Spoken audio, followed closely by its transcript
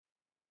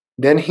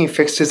Then he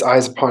fixed his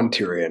eyes upon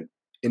Tyrion,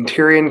 and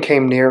Tyrion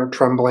came near,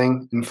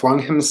 trembling, and flung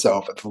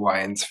himself at the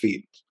lion's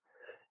feet.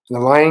 And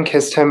the lion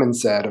kissed him and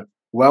said,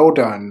 "Well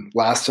done,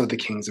 last of the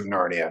kings of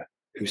Narnia,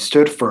 who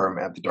stood firm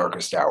at the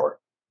darkest hour."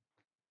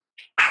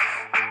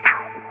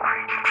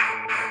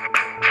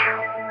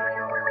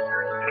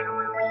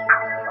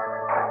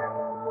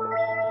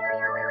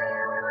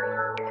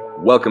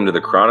 Welcome to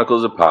the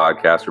Chronicles of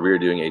Podcast, where we are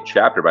doing a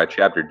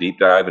chapter-by-chapter deep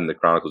dive into the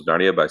Chronicles of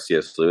Narnia by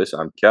C.S. Lewis.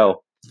 I'm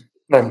Kel.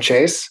 And I'm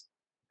Chase.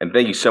 And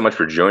thank you so much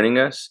for joining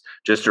us.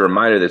 Just a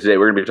reminder that today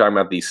we're going to be talking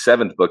about the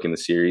seventh book in the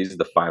series,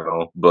 the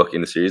final book in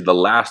the series, The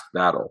Last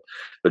Battle.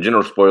 The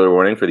general spoiler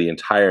warning for the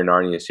entire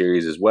Narnia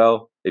series as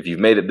well. If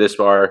you've made it this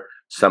far,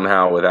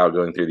 somehow without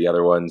going through the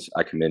other ones,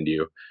 I commend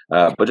you.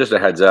 But just a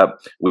heads up,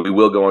 we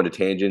will go into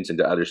tangents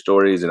into other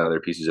stories and other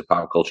pieces of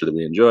pop culture that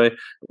we enjoy.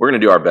 We're going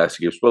to do our best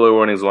to give spoiler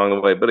warnings along the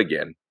way. But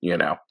again,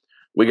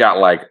 we got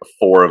like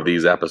 4 of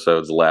these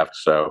episodes left.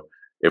 So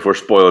if we're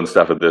spoiling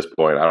stuff at this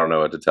point, I don't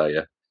know what to tell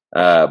you.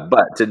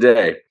 But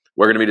today,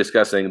 we're going to be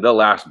discussing The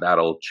Last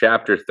Battle,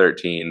 Chapter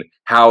 13,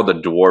 how the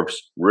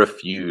Dwarfs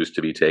refuse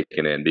to be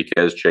taken in.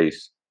 Because,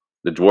 Chase,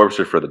 the Dwarfs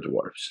are for the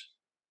Dwarfs.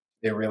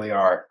 They really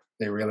are.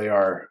 They really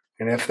are.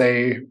 And if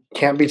they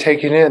can't be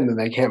taken in, then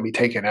they can't be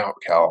taken out,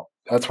 Cal.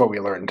 That's what we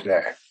learned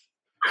today.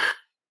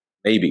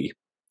 Maybe.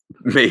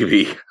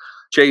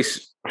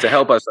 Chase, to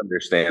help us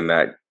understand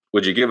that,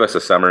 would you give us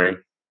a summary?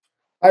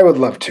 I would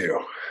love to.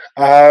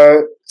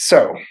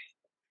 So,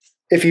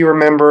 if you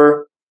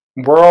remember,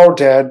 we're all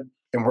dead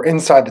and we're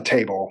inside the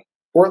table.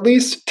 Or at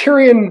least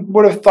Tyrion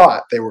would have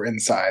thought they were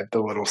inside the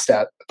little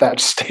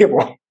thatched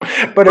stable.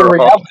 But in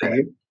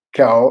reality,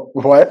 Cal,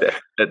 what?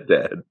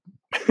 Dead.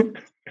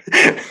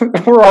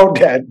 We're all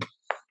dead.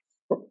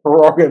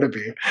 We're all going to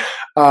be.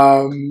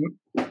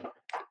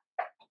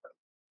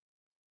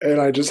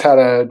 And I just had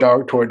a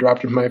dog toy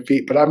dropped in my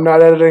feet, but I'm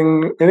not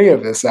editing any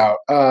of this out.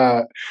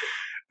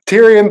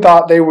 Tyrion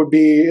thought they would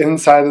be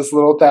inside this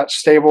little thatched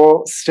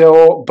stable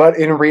still, but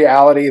in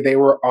reality, they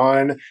were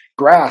on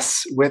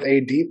grass with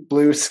a deep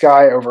blue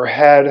sky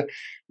overhead.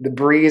 The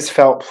breeze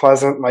felt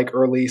pleasant like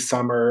early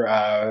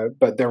summer,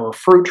 but there were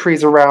fruit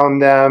trees around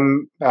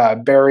them,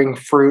 bearing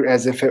fruit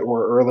as if it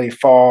were early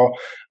fall.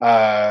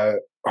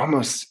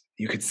 Almost,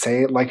 you could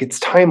say, like it's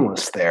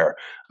timeless there.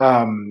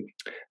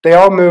 They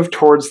all moved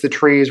towards the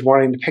trees,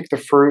 wanting to pick the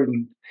fruit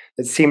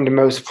that seemed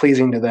most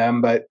pleasing to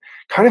them, but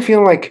kind of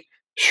feeling like,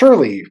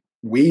 surely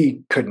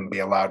we couldn't be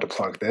allowed to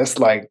pluck this.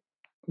 Like,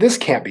 this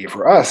can't be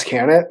for us,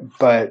 can it?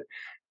 But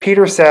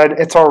Peter said,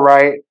 it's all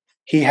right.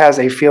 He has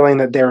a feeling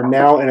that they're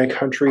now in a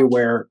country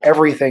where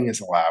everything is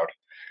allowed.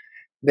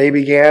 They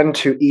began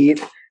to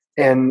eat,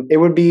 and it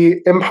would be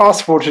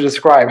impossible to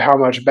describe how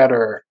much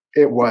better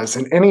it was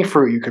than any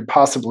fruit you could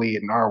possibly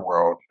eat in our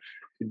world.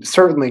 You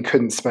certainly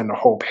couldn't spend a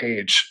whole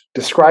page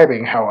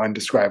describing how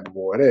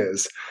undescribable it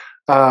is.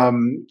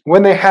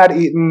 When they had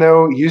eaten,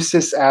 though,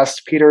 Eustace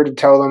asked Peter to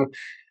tell them,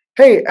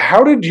 "Hey,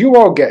 how did you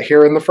all get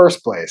here in the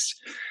first place?"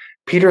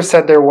 Peter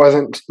said there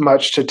wasn't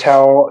much to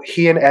tell.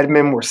 He and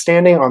Edmund were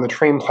standing on the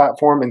train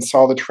platform and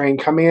saw the train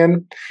coming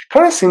in.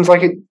 Kind of seems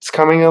like it's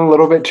coming a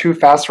little bit too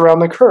fast around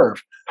the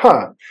curve.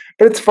 But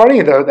it's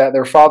funny, though, that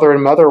their father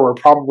and mother were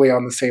probably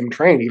on the same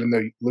train, even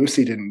though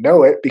Lucy didn't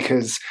know it,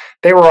 because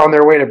they were on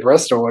their way to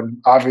Bristol, and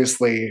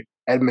obviously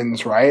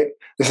Edmund's right.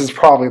 This is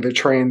probably the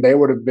train they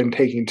would have been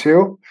taking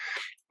too.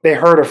 They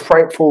heard a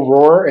frightful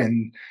roar,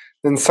 and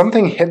then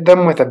something hit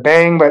them with a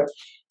bang, but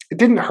it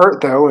didn't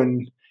hurt, though,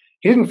 and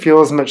he didn't feel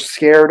as much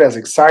scared as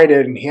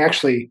excited, and he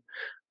actually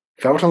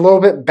felt a little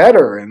bit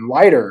better and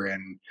lighter,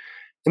 and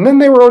then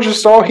they were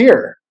just all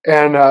here.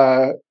 And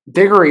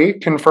Diggory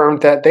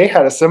confirmed that they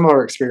had a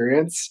similar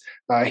experience.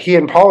 He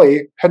and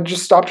Polly had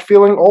just stopped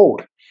feeling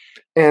old,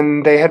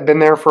 and they had been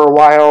there for a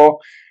while.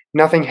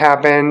 Nothing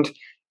happened,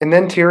 and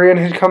then Tyrion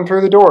had come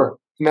through the door,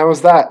 and that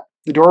was that.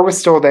 The door was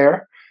still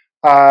there,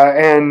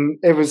 and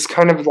it was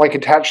kind of like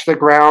attached to the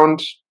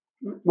ground,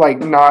 like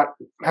not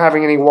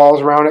having any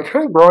walls around it,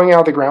 kind of growing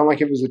out of the ground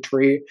like it was a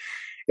tree.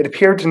 It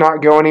appeared to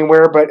not go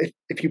anywhere, but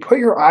if you put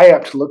your eye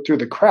up to look through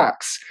the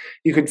cracks,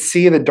 you could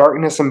see the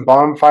darkness and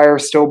bonfire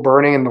still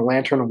burning in the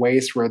lantern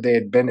waste where they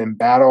had been in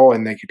battle,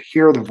 and they could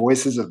hear the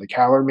voices of the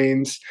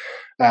Calormenes.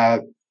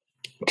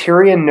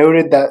 Tyrion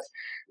noted that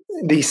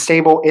the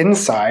stable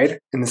inside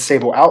and the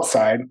stable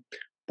outside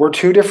were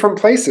 2 different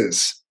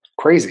places.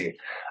 Crazy.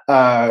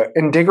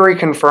 And Diggory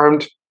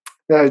confirmed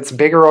that it's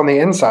bigger on the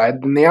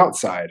inside than the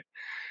outside.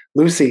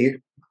 Lucy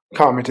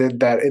commented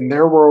that in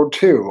their world,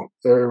 too,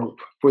 there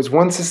was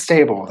once a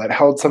stable that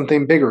held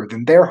something bigger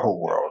than their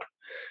whole world.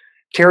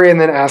 Tyrion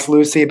then asked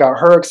Lucy about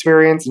her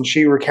experience, and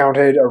she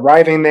recounted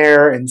arriving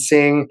there and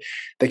seeing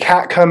the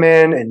cat come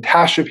in and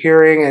Tash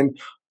appearing and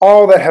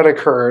all that had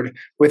occurred,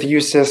 with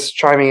Eustace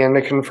chiming in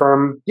to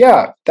confirm,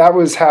 yeah, that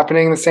was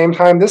happening the same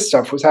time this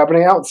stuff was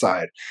happening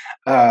outside.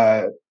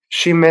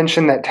 She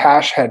mentioned that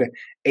Tash had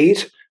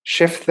ate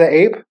Shift the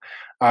ape,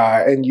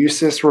 and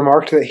Eustace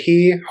remarked that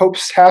he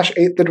hopes Tash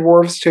ate the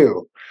dwarves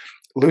too.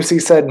 Lucy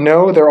said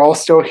no, they're all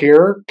still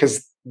here,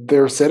 because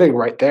they're sitting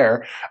right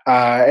there.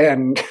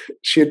 And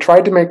she had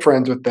tried to make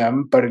friends with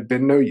them, but it had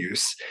been no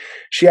use.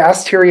 She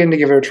asked Tyrion to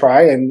give it a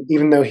try, and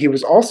even though he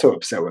was also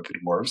upset with the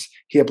dwarves,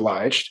 he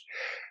obliged.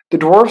 The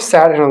dwarves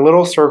sat in a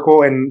little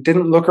circle and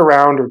didn't look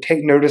around or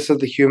take notice of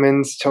the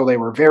humans till they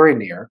were very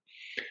near.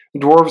 The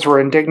dwarves were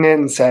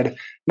indignant and said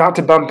not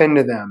to bump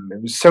into them.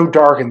 It was so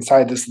dark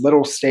inside this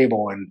little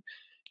stable, and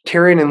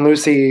Tyrion and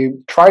Lucy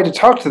tried to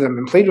talk to them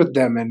and plead with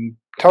them and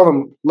tell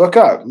them, look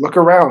up, look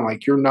around,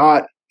 like you're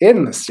not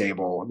in the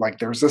stable. Like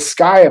there's a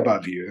sky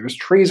above you, there's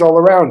trees all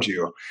around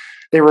you.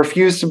 They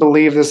refused to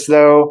believe this,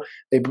 though.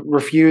 They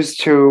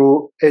refused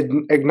to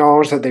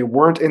acknowledge that they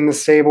weren't in the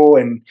stable.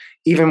 And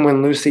even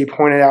when Lucy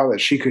pointed out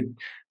that she could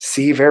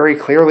see very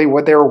clearly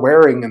what they were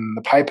wearing and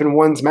the pipe in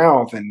one's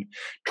mouth and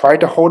tried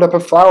to hold up a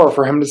flower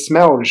for him to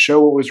smell to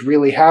show what was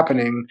really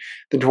happening,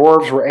 the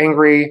dwarves were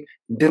angry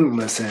and didn't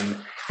listen.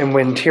 And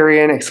when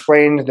Tyrion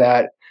explained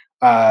that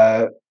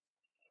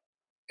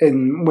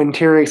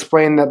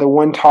the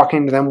one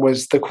talking to them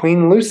was the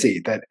Queen Lucy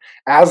that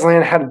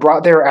Aslan had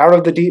brought there out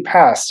of the deep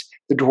past,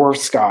 the dwarves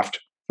scoffed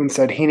and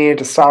said he needed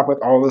to stop with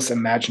all this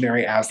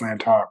imaginary Aslan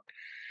talk.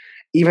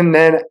 Even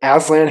then,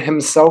 Aslan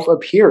himself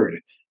appeared,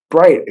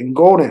 bright and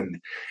golden,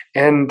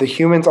 and the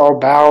humans all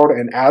bowed,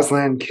 and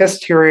Aslan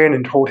kissed Tyrion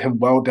and told him,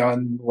 well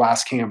done, the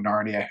last king of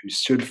Narnia, who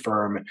stood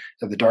firm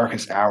at the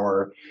darkest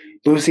hour.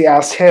 Lucy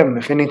asked him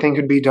if anything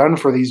could be done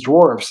for these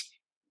dwarves,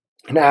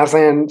 and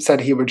Aslan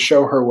said he would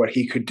show her what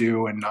he could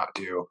do and not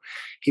do.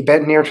 He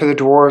bent near to the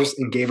dwarves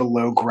and gave a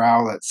low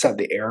growl that set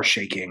the air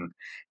shaking.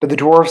 But the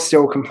dwarves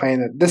still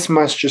complained that this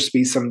must just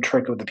be some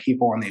trick of the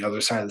people on the other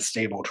side of the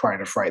stable trying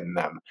to frighten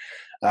them.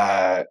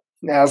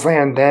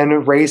 Aslan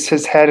then raised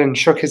his head and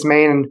shook his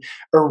mane, and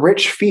a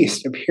rich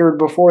feast appeared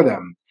before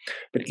them.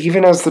 But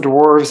even as the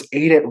dwarves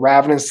ate it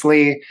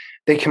ravenously,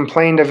 they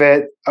complained of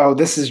it. Oh,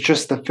 this is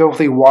just the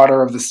filthy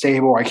water of the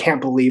stable. I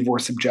can't believe we're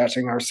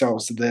subjecting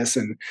ourselves to this,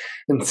 and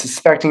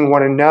suspecting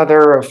one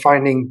another of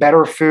finding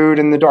better food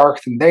in the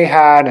dark than they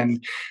had,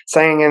 and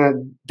saying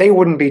that they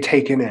wouldn't be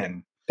taken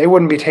in. They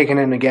wouldn't be taken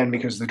in again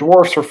because the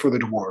dwarfs are for the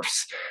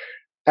dwarfs.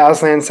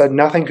 Aslan said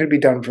nothing could be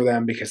done for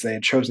them because they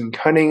had chosen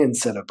cunning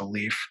instead of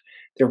belief.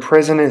 Their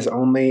prison is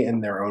only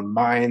in their own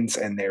minds,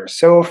 and they are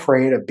so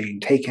afraid of being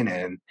taken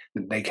in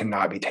that they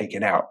cannot be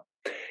taken out.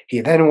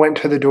 He then went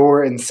to the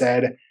door and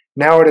said,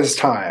 now it is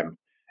time,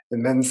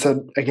 and then said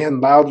again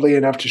loudly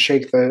enough to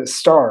shake the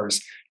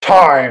stars,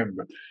 time!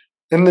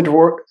 Then the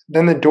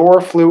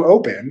door flew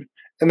open,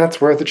 and that's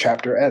where the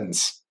chapter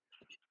ends.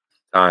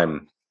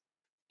 Time.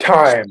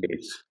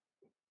 Space.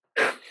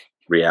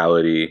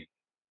 Reality.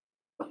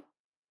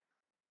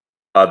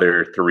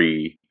 Other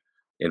 3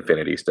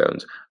 Infinity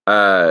Stones.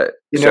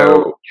 You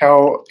know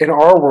how in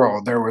our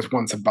world there was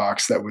once a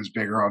box that was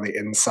bigger on the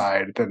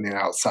inside than the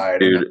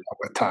outside, dude,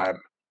 with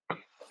time.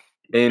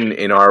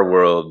 In our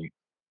world,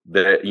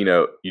 that you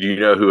know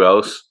who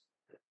else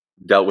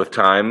dealt with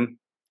time?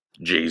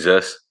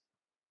 Jesus.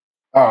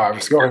 Oh, I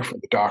was going for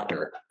the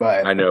doctor,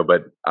 but I know,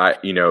 but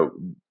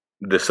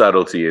the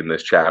subtlety in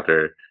this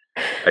chapter.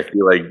 I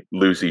feel like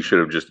Lucy should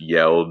have just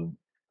yelled,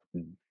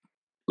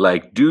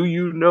 like, "Do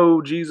you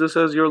know Jesus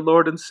as your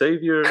Lord and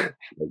Savior?"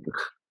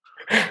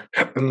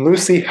 And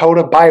Lucy held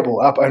a Bible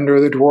up under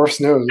the dwarf's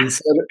nose and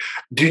said,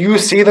 do you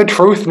see the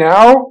truth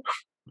now?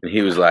 And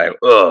he was like,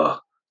 ugh,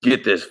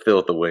 get this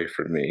filth away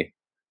from me.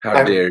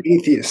 How dare you? I'm an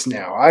atheist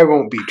now. I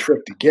won't be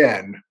tricked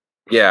again.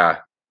 Yeah,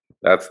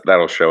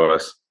 that'll show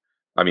us.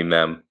 I mean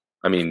them.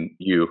 I mean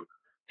you.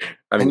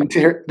 I mean,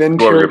 then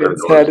Tyrion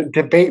said,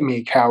 debate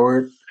me,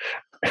 coward.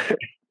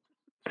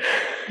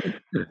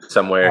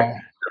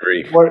 Somewhere,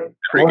 every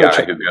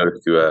guy who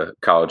goes to a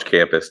college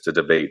campus to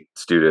debate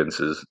students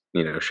is,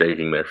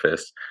 shaking their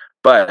fists.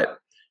 But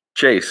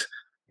Chase,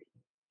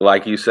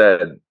 like you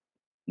said,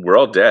 we're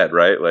all dead,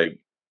 right? Like,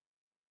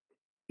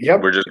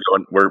 yep, we're just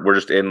going. We're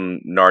just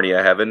in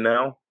Narnia heaven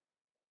now.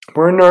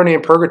 We're in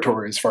Narnia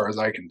purgatory, as far as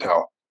I can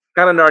tell.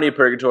 Kind of Narnia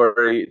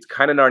purgatory. It's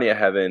kind of Narnia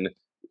heaven.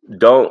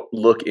 Don't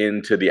look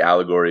into the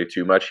allegory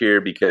too much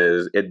here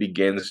because it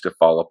begins to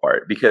fall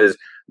apart. Because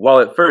while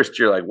at first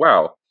you're like,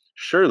 wow,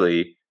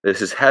 surely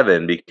this is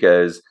heaven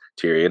because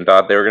Tyrion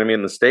thought they were going to be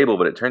in the stable,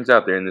 but it turns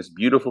out they're in this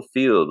beautiful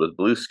field with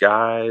blue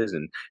skies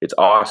and it's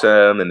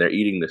awesome. And they're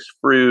eating this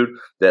fruit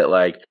that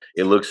like,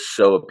 it looks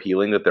so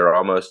appealing that they're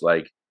almost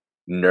like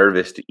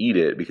nervous to eat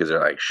it because they're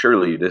like,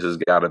 surely this has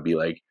got to be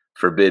like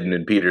forbidden.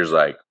 And Peter's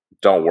like,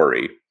 don't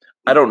worry.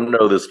 I don't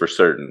know this for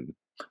certain,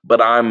 but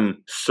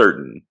I'm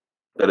certain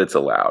that it's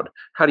allowed.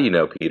 How do you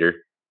know, Peter?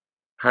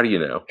 How do you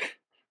know?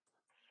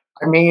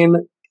 I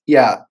mean,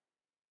 yeah.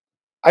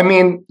 I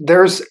mean,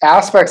 there's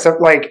aspects of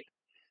like,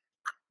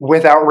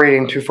 without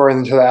reading too far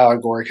into the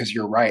allegory, because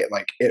you're right,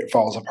 like it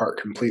falls apart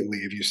completely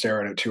if you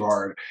stare at it too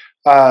hard.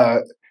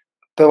 The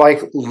like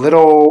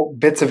little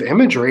bits of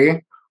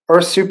imagery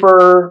are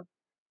super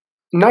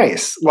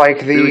nice, like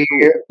the really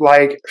cool.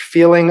 Like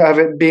feeling of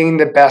it being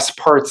the best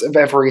parts of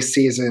every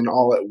season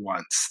all at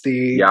once.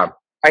 The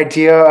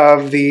idea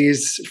of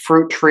these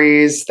fruit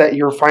trees that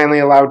you're finally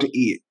allowed to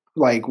eat.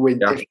 Like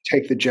Yeah, if you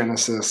take the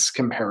Genesis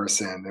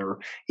comparison, or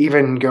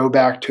even go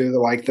back to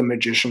the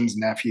magician's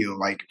nephew,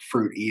 like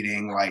fruit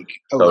eating, like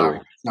allowance,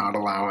 totally. not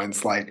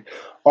allowance, like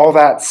all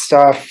that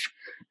stuff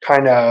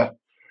kind of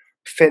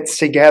fits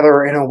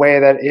together in a way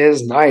that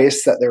is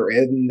nice, that they're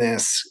in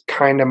this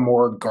kind of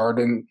more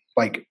garden,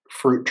 like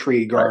fruit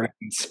tree Right. garden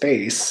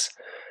space.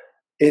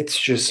 It's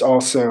just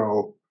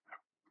also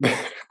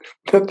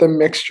the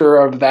mixture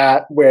of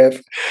that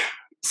with,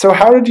 so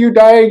how did you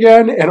die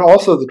again? And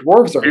also the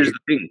dwarves are Here's here.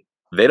 the thing: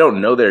 they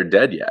don't know they're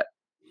dead yet.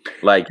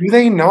 Like, Do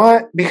they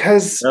not?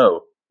 Because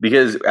no,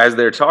 because as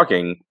they're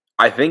talking,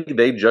 I think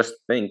they just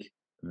think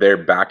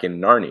they're back in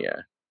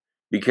Narnia.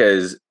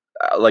 Because,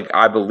 like,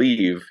 I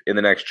believe in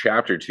the next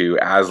chapter two,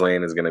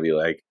 Aslan is going to be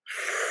like,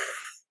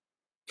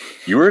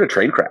 "You were in a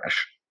train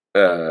crash."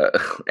 Uh,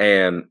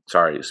 and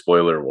sorry,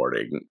 spoiler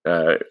warning.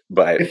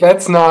 But if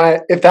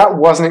that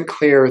wasn't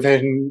clear,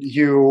 then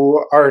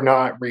you are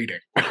not reading.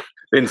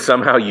 then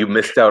somehow you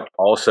missed out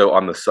also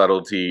on the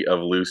subtlety of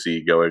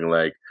Lucy going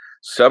like,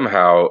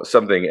 somehow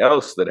something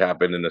else that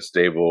happened in a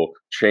stable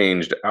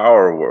changed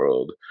our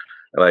world.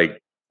 Like,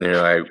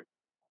 like,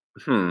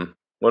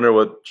 wonder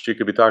what she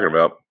could be talking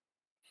about.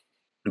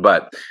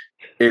 But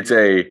it's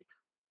a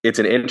it's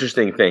an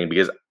interesting thing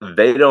because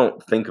they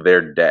don't think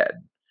they're dead.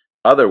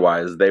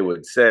 Otherwise, they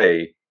would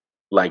say,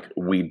 like,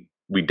 we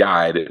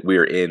died,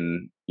 we're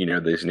in,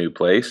 this new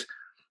place.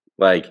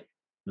 Like,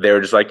 they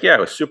were just like, yeah, it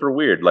was super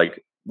weird. Like,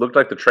 looked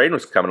like the train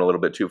was coming a little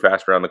bit too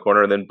fast around the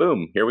corner, and then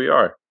boom, here we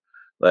are.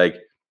 Like,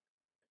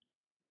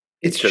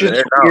 It's so they're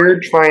just not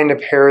weird trying to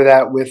pair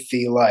that with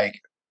the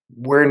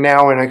we're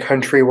now in a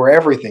country where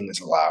everything is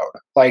allowed.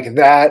 Like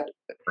that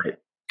right.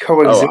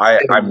 Oh, I'm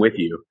coexisting, with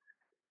you.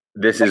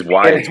 This is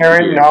why the it's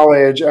inherent weird.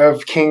 knowledge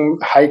of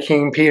High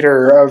King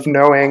Peter, of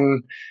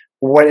knowing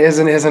what is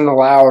and isn't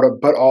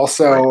allowed, but Right.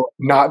 also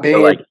not But being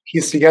able like, to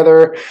piece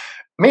together.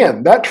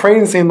 Man, that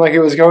train seemed like it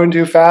was going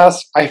too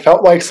fast. I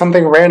felt like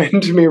something ran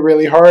into me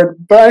really hard,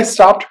 but I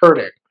stopped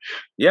hurting.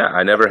 yeah,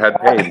 I never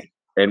had pain.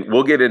 And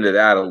we'll get into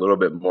that a little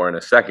bit more in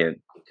a second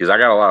because I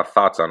got a lot of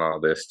thoughts on all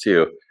this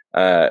too.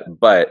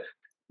 But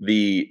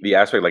the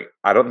aspect, like,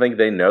 I don't think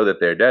they know that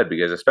they're dead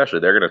because, especially,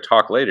 they're going to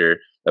talk later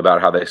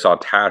about how they saw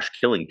Tash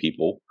killing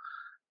people,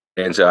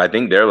 and so I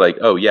think they're like,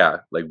 oh yeah,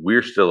 like,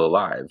 we're still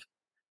alive,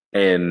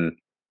 and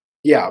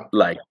Yeah,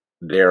 like,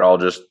 they're all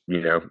just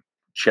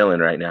chilling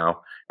right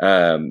now.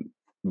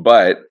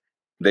 But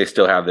they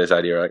still have this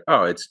idea like,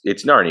 oh, it's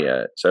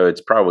Narnia, so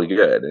it's probably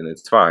good and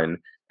it's fine.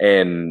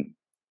 And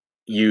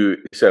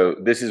so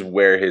this is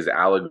where his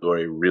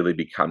allegory really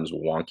becomes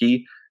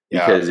wonky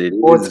yeah. because it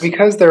Well, it's is.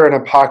 because they're in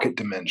a pocket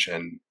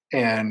dimension,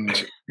 and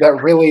that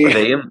Are really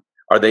they in?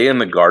 Are they in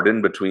the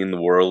garden between the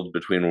world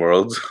between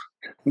worlds?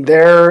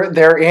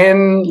 they're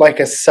in like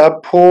a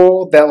sub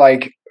pool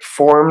that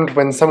formed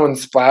when someone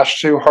splashed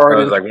too hard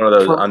Oh, it's into like one of a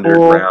those different pool.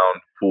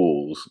 underground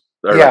pools,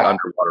 or like Yeah,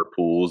 underwater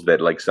pools that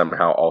like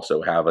somehow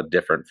also have a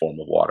different form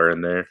of water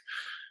in there.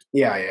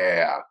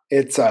 yeah.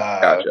 It's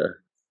Gotcha.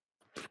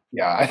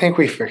 yeah. I think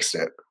we fixed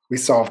it. We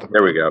solved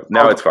There we go.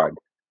 Now it's fine.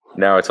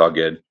 Now it's all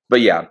good.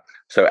 But yeah,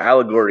 so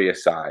allegory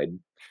aside,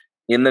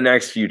 in the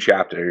next few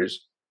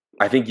chapters,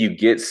 I think you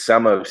get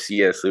some of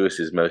C.S.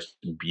 Lewis's most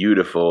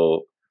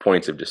beautiful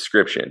points of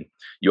description.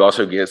 You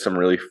also get some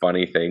really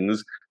funny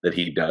things that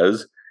he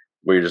does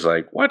where you're just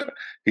like, what?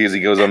 Because he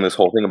goes on this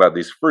whole thing about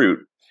these fruit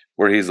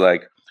where he's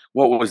like,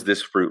 what was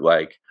this fruit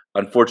like?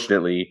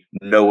 Unfortunately,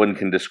 no one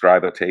can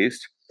describe a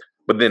taste.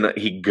 But then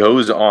he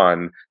goes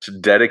on to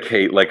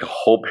dedicate like a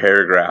whole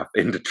paragraph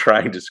into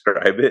trying to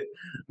describe it,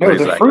 where No, he's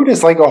the like, fruit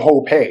is like a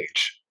whole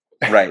page.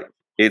 right.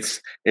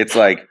 It's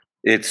like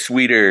it's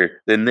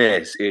sweeter than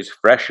this. It's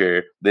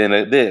fresher than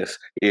this.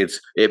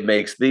 It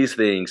makes these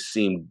things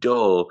seem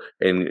dull,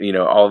 and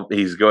all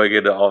he's going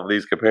into all of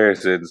these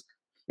comparisons,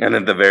 and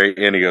at the very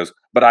end he goes,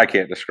 "But I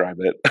can't describe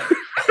it."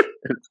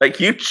 It's like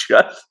you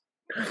just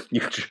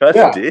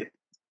Yeah, did.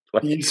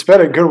 Like, you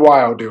spent a good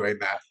while doing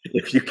that.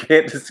 if you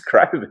can't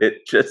describe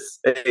it, just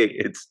say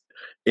it's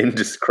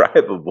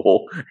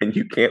indescribable, and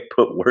you can't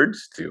put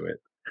words to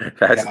it.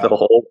 That's the Yeah,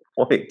 whole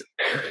point.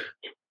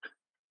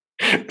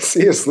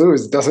 C.S.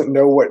 Lewis doesn't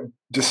know what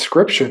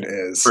description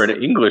For is.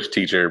 an English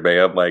teacher,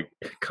 man, like,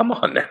 come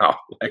on now.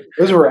 Like,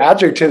 Those were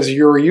adjectives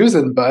you were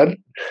using, bud.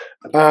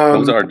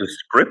 those Um, are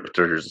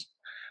descriptors.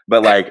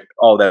 But like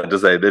all that to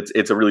say,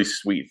 it's a really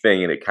sweet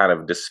thing, and it kind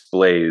of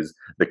displays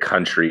the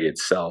country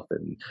itself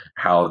and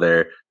how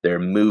they're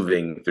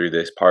moving through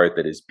this part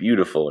that is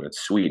beautiful and it's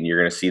sweet, and you're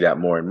going to see that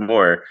more and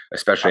more,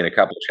 especially in a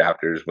couple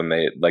chapters when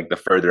they like the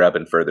further up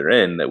and further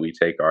in that we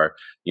take our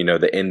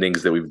the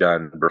endings that we've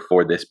done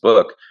before this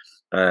book.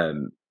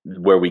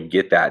 Where we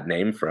get that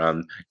name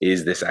from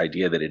is this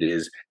idea that it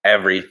is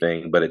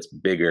everything, but it's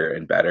bigger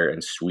and better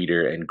and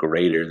sweeter and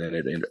greater than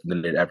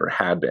it ever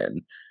had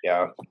been.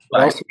 yeah, it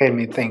But also made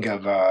me think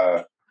of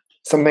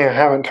something I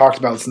haven't talked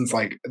about since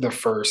the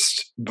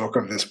first book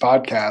of this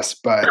podcast,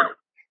 but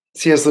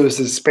C.S.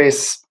 Lewis's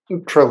space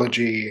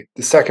trilogy,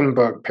 the second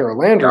book, yeah,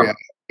 Paralandria,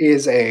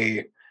 is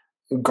a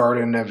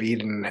Garden of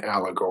Eden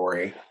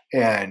allegory,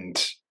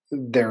 and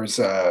there's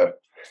a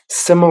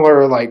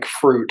similar like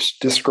fruit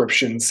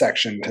description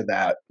section to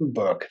that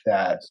book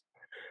that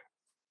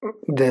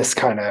this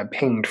kind of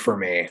pinged for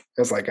me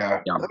as like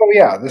Yeah, oh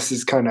yeah, this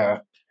is kind of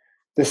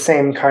the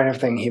same kind of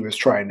thing he was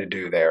trying to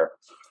do there.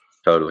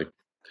 totally.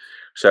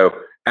 So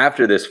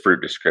after this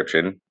fruit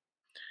description,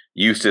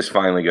 Eustace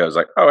finally goes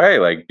like, "Oh hey,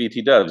 like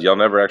BT Dubs, y'all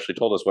never actually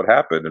told us what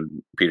happened."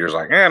 And Peter's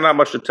like, not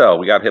much to tell.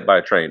 We got hit by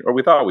a train, or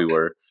we thought we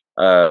were,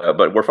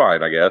 but we're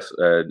fine, I guess.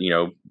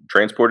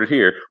 Transported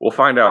here. We'll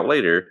find out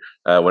later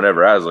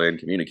whenever Aslan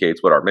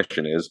communicates what our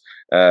mission is.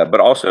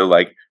 But also,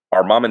 like,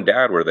 our mom and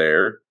dad were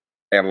there,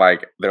 and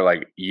like they're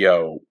like,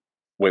 "Yo,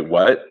 wait,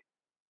 what?"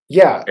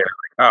 Yeah. And,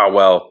 oh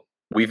well,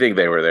 we think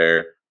they were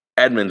there.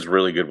 Edmund's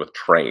really good with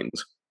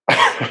trains.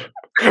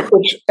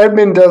 Which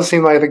Edmund does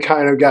seem like the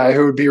kind of guy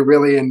who would be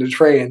really into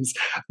trains,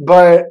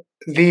 but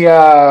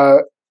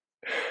the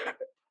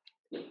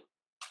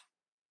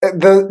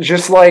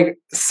just like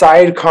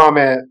side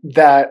comment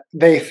that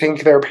they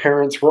think their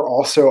parents were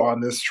also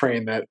on this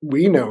train that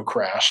we know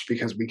crashed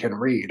because we can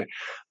read.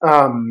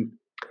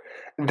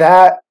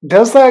 That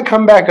does that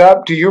come back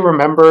up? Do you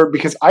remember?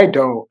 Because I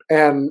don't.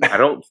 And I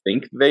don't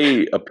think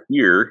they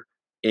appear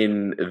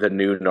in the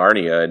new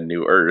Narnia and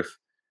New Earth.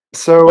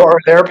 so But are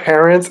their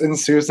parents and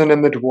Susan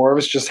and the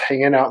dwarves just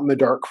hanging out in the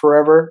dark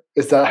forever?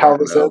 Is that I how don't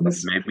this know.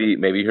 ends?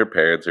 Maybe her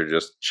parents are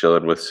just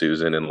chilling with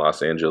Susan in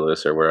Los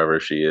Angeles or wherever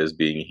she is,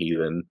 being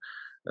heathen,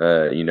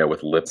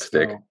 with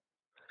lipstick.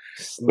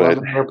 So But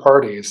loving their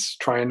parties,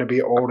 trying to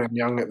be old and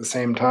young at the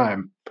same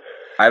time.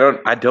 I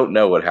don't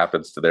know what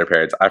happens to their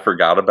parents. I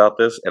forgot about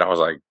this, and I was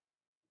like,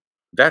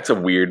 that's a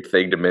weird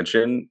thing to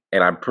mention,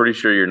 and I'm pretty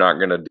sure you're not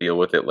going to deal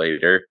with it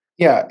later.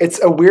 Yeah,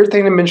 it's a weird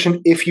thing to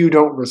mention if you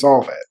don't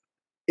resolve it.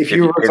 If If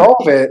you you,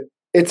 resolve it,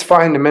 it's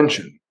fine to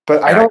mention.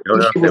 But I and I don't don't think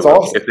know he if they will.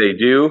 resolves it. If they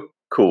do,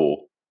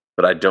 cool.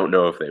 But I don't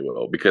know if they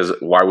will, because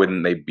why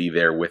wouldn't they be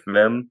there with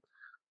them?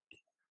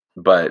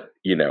 But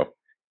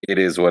it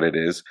is what it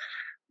is.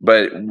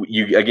 But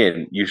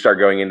you start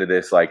going into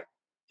this, like,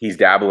 he's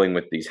dabbling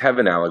with these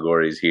heaven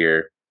allegories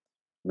here,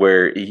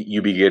 where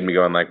you begin me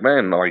going like,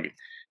 man, like,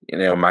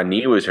 my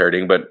knee was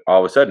hurting, but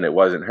all of a sudden it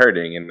wasn't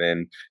hurting. And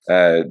then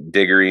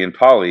Diggory and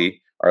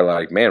Polly are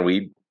like, man,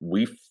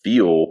 we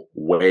feel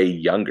way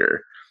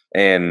younger.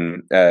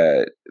 And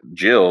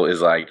Jill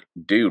is like,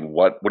 dude,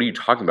 what are you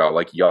talking about?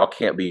 Like, y'all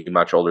can't be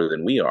much older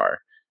than we are.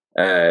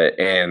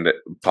 And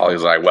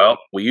Polly's like, well,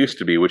 we used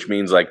to be, which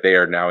means like they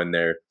are now in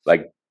their,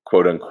 like,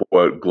 quote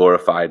unquote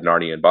glorified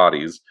Narnian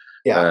bodies.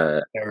 Yeah,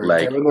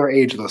 Like, they're in their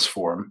ageless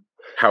form.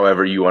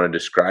 however you want to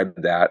describe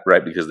that,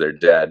 right? Because they're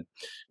dead,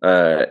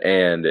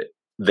 and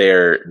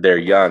they're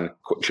young.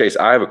 Chase,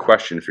 I have a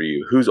question for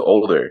you. Who's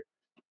older,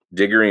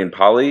 Diggory and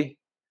Polly,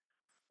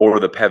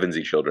 or the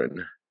Pevensey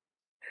children?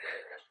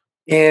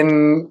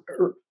 In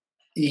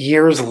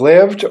years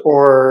lived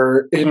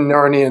or in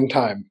Narnian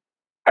time?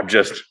 I'm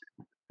just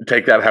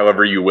take that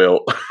however you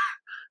will.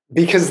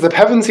 Because the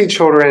Pevensey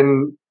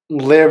children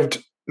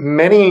lived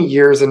many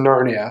years in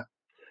Narnia.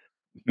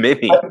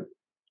 Many,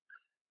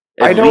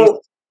 I at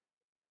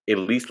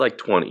least don't. like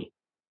 20.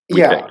 We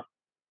Yeah,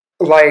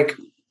 think.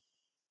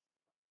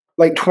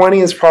 like 20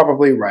 is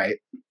probably right.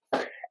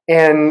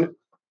 And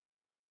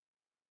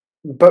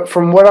but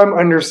from what I'm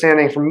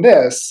understanding from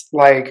this,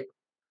 like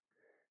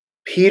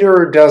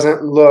Peter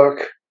doesn't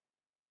look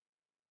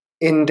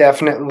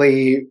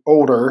indefinitely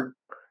older.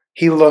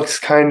 He looks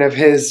kind of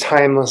his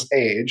timeless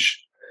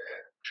age.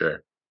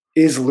 Sure.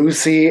 Is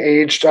Lucy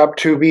aged up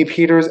to be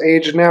Peter's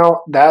age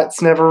now?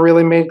 That's never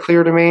really made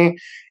clear to me.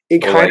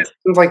 It Well, kind of like,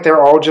 seems like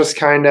they're all just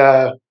kind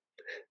of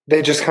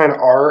they just kind of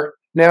are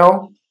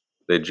now.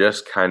 they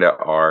just kind of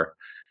are,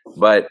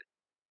 but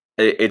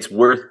it's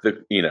worth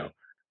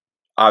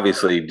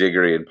obviously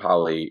Diggory and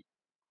Polly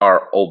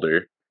are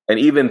older, and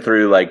even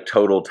through like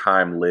total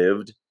time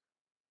lived,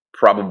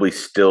 probably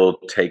still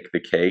take the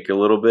cake a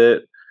little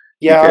bit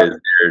Yeah, because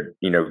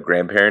they're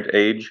grandparent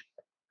age.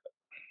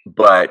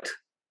 But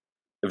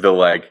the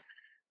like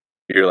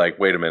you're like,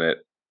 wait a minute,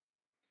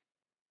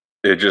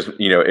 it just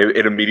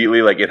it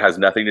immediately, like, it has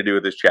nothing to do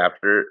with this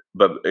chapter,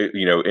 but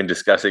in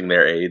discussing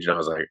their age, and I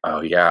was like,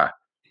 oh yeah,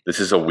 this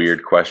is a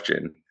weird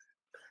question.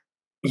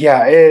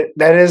 yeah,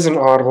 that is an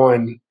odd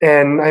one.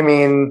 And I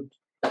mean,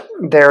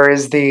 there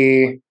is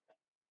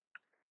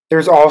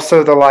there's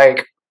also the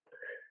like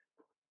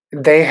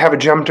they have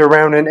jumped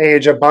around in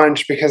age a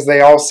bunch because they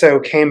also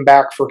came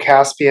back for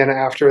Caspian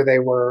after they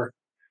were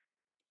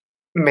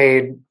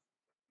made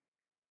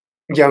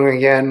young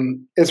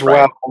again as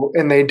well, Right.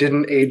 and they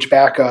didn't age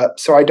back up.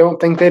 So I don't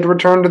think they'd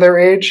return to their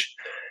age,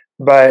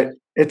 but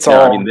it's No,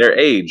 I all mean, their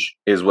age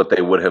is what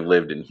they would have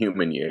lived in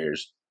human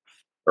years,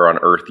 or on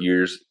Earth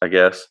years, I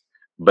guess.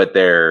 But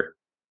their,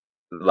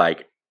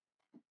 like,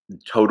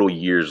 total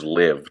years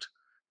lived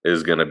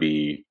is going to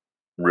be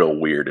real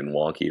weird and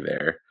wonky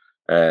there.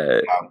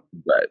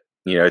 But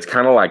it's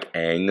kind of like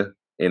Aang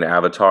in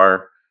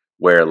Avatar,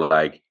 where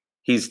like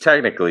he's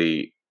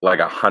technically like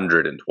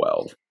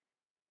 112,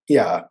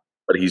 yeah.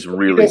 but he's He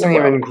really doesn't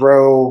 12. even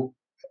grow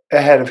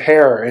a head of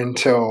hair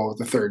until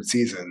the third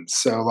season.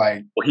 So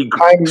like Well, he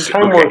time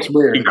okay. works He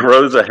weird.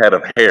 grows a head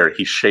of hair.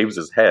 He shaves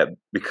his head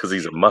because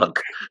he's a monk.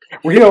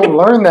 We don't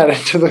learn that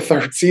until the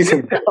third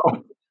season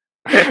though.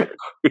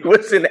 He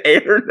was an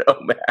air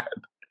nomad.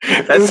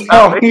 This is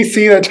how we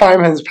see that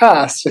time has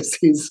passed, is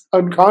he's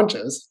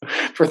unconscious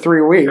for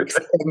 3 weeks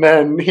and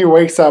then he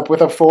wakes up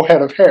with a full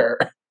head of hair.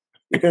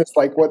 It's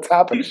like, what's He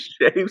happening?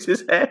 shaves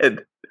his head.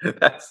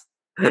 That's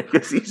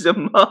because he's a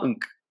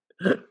monk.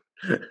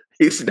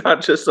 He's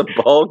not just a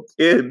bald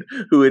kid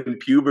who in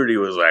puberty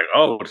was like,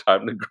 "Oh,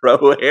 time to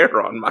grow hair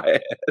on my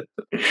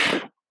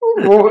head."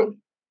 Well,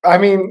 I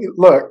mean,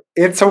 look,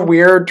 it's a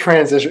weird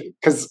transition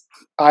because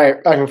I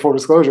in full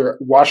disclosure,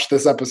 watched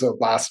this episode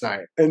last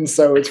night, and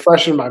so it's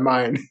fresh in my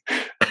mind.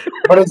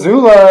 But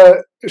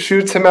Azula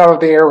shoots him out of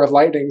the air with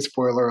lightning,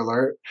 spoiler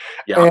alert.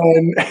 Yeah,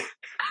 And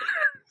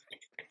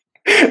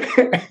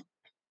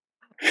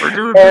we're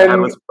doing bad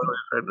and with spoilers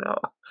right now.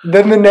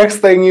 then the next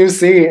thing you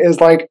see is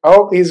like,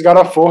 oh, he's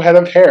got a full head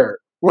of hair.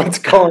 What's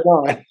going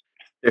on?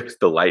 It's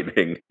the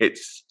lightning.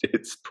 It's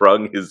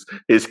sprung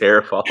his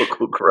hair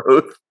follicle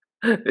growth.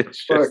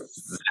 It's Look,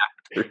 just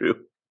zapped through.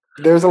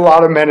 there's a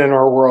lot of men in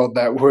our world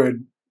that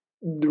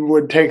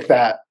would take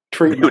that He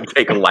treatment. would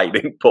take a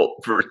lightning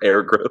bolt for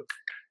hair growth.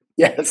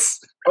 Yes.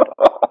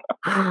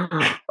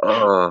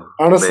 Oh,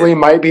 Honestly, man.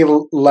 might be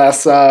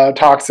less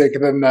toxic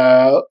than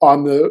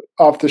on the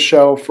off the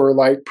shelf for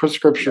like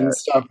prescription Yeah.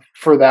 stuff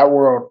for that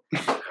world,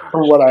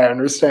 from what I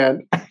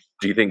understand.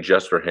 Do you think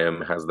Just for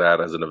Him has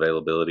that as an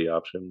availability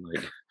option?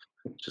 Like,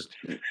 just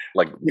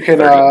like You can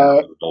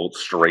 30 bolts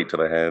straight to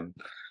the head.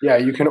 yeah,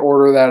 you can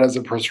order that as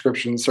a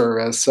prescription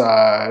service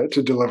to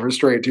deliver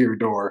straight to your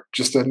door.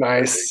 Just a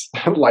nice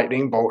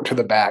lightning bolt to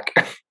the back.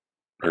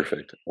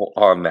 Perfect. Well,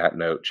 on that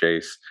note,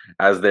 Chase,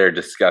 as they're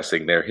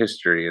discussing their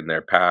history and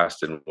their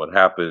past and what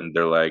happened,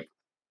 they're like,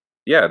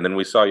 "Yeah." And then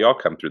we saw y'all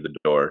come through the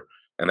door,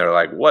 and they're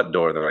like, "What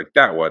door?" And they're like,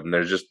 "That one." And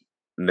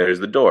there's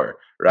the door,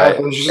 right?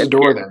 There's just And a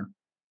door again, there.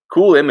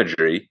 cool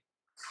imagery.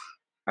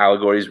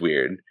 Allegory's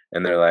weird.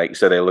 And they're like,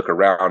 so they look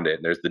around it,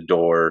 and there's the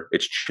door.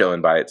 It's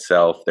chilling by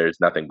itself. There's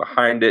nothing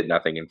behind it,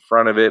 nothing in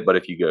front of it. But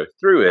if you go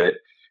through it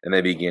and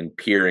they begin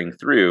peering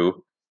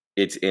through,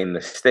 it's in the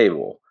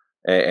stable.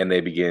 And they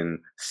begin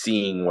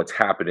seeing what's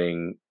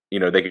happening. You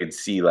know, they could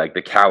see like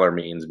the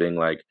Calormenes being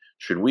like,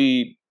 should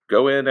we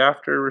go in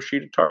after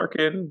Rashida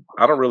Tarkin?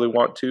 I don't really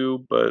want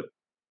to, but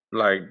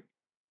like,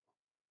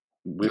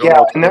 we don't Yeah,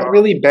 know what's and going that on.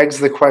 really begs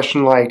the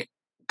question: like,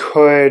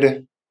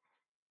 could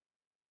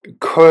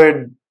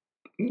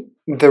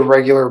the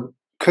regular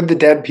could the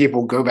dead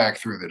people go back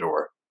through the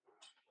door?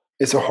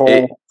 It's a It,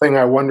 whole thing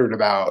I wondered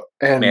about.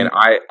 Man, And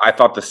I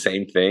thought the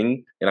same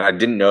thing, and I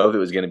didn't know if it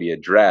was going to be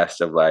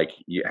addressed. Of like,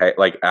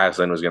 like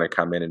Aslan was going to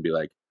come in and be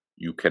like,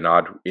 "You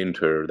cannot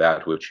enter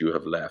that which you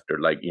have left," or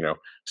like,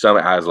 some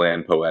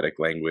Aslan poetic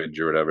language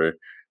or whatever.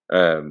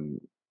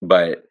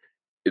 But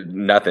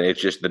nothing.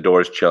 It's just the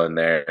doors chilling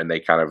there, and they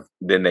kind of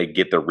then they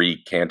get the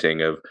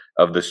recanting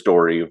of the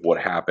story of what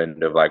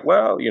happened. Of like,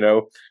 well,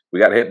 we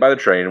got hit by the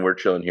train, and we're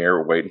chilling here,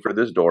 we're waiting for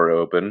this door to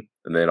open,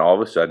 and then all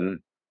of a sudden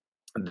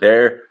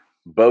they're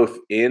both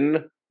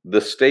in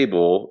the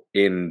stable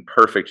in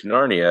perfect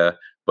Narnia,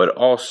 but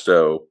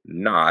also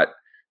not,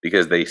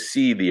 because they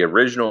see the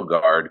original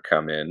guard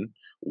come in,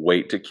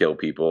 wait to kill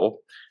people.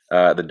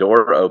 The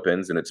door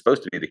opens and it's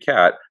supposed to be the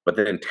cat, but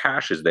then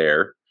Tash is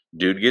there.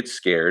 Dude gets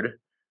scared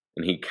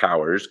and he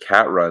cowers.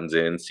 Cat runs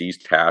in,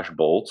 sees Tash,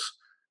 bolts.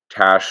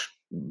 Tash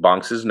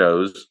bonks his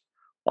nose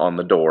on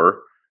the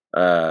door,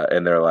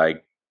 and they're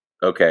like,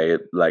 okay,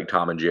 like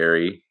Tom and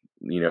Jerry,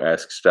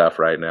 esque stuff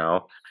right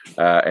now.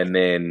 And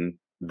then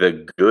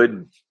the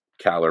good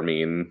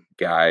Calormene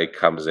guy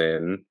comes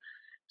in,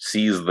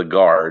 sees the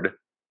guard.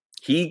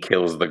 He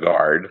kills the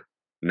guard,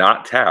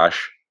 not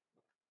Tash.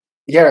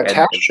 yeah, And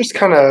Tash just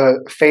kind of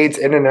fades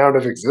in and out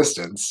of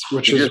existence,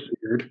 which he is just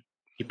weird.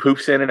 he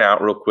poofs in and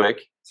out real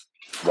quick.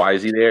 Why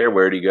is he there?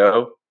 Where did he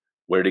go?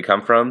 Where did he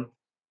come from?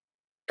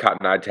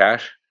 Cotton Eye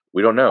Tash?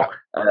 We don't know.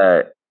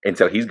 And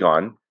so he's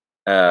gone.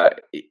 Uh,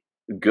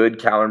 Good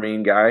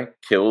Calormene guy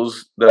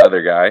kills the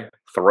other guy,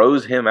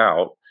 throws him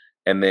out,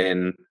 and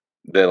then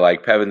the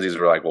like Pevensies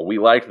were like, "Well, we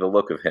liked the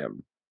look of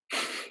him.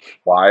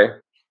 Why?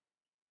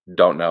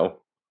 Don't know,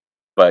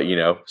 but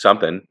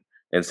something."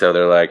 And so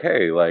they're like,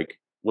 "Hey, like,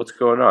 what's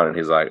going on?" And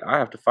he's like, "I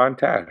have to find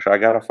Tash. I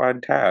gotta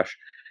find Tash."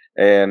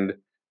 And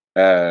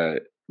uh,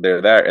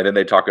 they're there, and then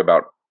they talk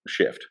about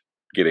Shift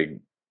getting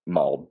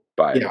mauled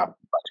by Yeah,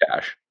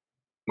 Tash.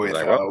 He's with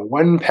like, "Well,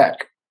 one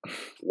peck.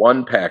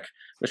 one peck."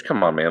 Which,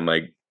 come on, man,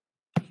 like.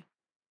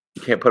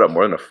 You can't put up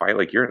more than a fight.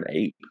 Like, you're an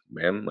ape,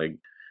 man. Like,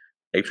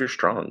 apes are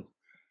strong.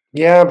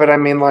 Yeah, but I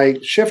mean,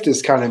 like, Shift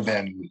has kind of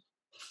been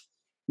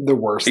the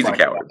worst He's a like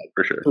coward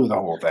for sure. through the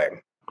whole thing.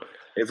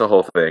 It's a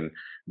whole thing,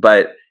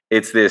 but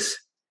it's this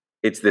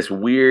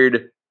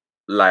weird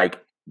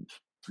like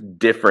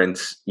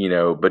difference,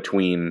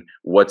 between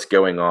what's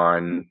going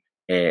on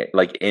and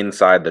like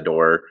inside the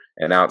door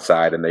and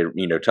outside, and they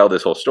tell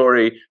this whole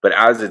story. But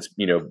as it's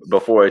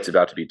before it's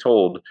about to be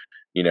told,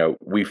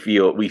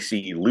 we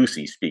see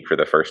Lucy speak for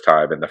the first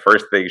time, and the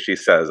first thing she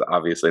says,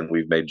 obviously, and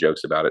we've made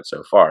jokes about it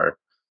so far,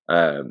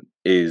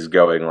 is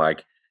going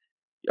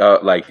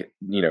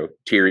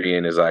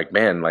Tyrion is like,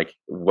 man, like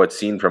what's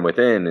seen from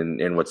within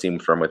and what's seen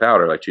from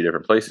without are like two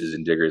different places.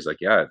 And Digger's like,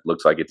 yeah, it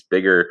looks like it's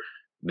bigger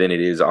than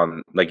it is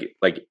on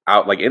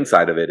out, like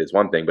inside of it is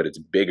one thing, but it's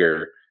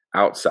bigger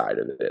outside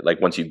of it. Like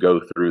once you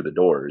go through the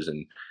doors,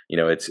 and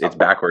it's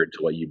backward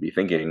to what you'd be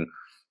thinking,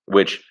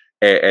 which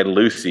and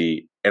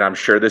Lucy, and I'm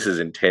sure this is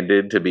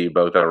intended to be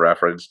both a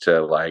reference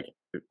to like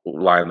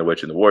Lion the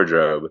Witch in the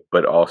Wardrobe,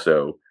 but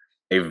also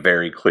a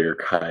very clear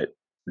cut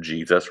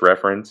Jesus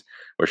reference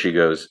where she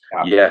goes,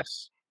 Yeah.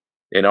 yes,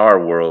 in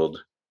our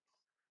world,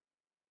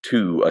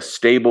 too, a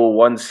stable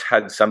once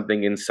had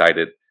something inside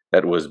it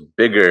that was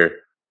bigger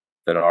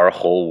than our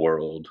whole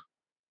world.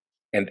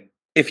 And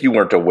if you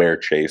weren't aware,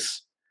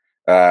 Chase,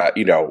 a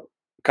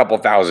couple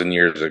thousand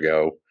years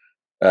ago,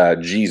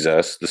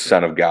 Jesus, the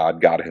Son of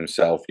God, God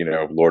Himself,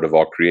 Lord of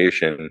all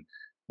creation,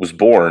 was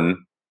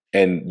born.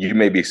 And you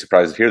may be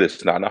surprised to hear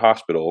this, not in a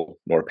hospital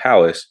nor a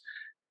palace,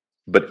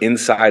 but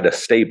inside a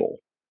stable.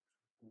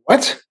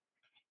 What?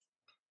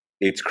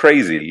 It's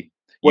crazy.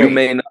 Wait, You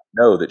may not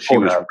know that she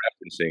was up.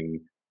 referencing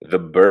the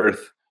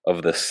birth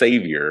of the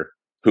Savior,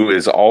 who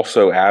is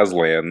also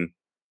Aslan,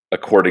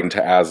 according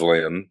to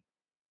Aslan.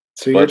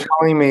 So you're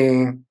telling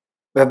me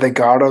that the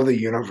God of the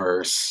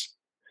universe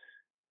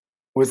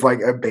was like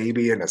a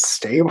baby in a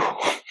stable?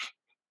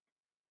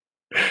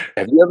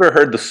 Have you ever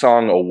heard the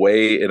song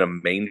 "Away in a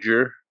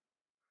Manger"?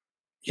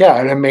 Yeah,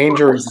 and a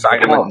manger is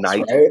like a Silent house,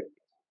 Night, right?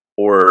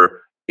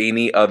 or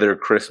any other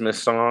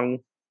Christmas song?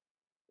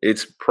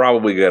 It's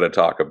probably going to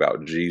talk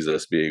about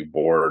Jesus being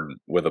born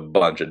with a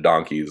bunch of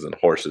donkeys and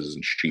horses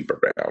and sheep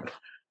around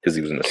because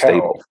he was in a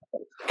stable.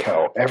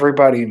 Kel,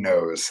 everybody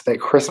knows that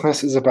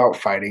Christmas is about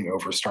fighting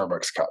over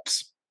Starbucks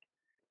cups.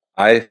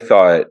 I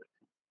thought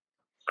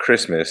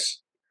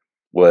Christmas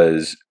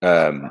was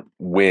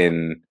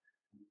when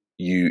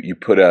you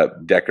put up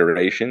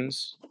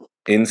decorations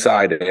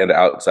inside and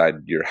outside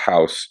your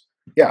house,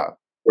 Yeah,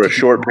 for a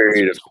short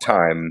period of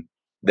time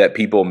that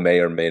people may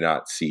or may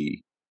not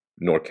see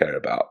nor care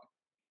about.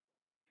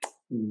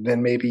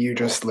 Then maybe you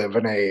just live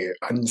in a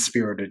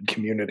unspirited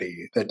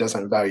community that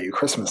doesn't value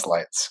Christmas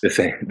lights.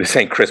 This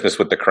ain't Christmas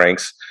with the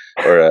Cranks,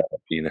 or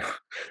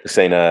this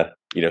ain't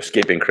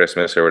skipping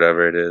Christmas or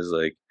whatever it is,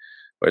 like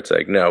where it's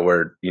like, no,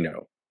 we're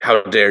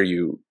how dare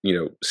you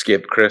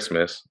skip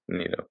Christmas?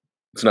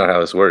 It's not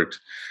how this works.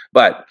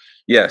 But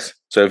yes,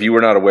 so if you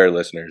were not aware,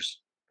 listeners,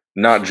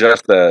 not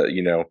just a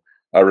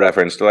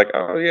reference to like,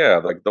 oh yeah,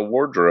 like the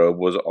wardrobe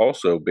was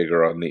also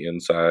bigger on the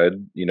inside,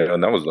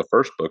 and that was the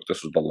first book.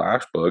 This was the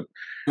last book.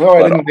 No,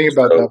 I didn't think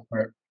about that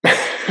part.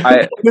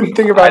 I didn't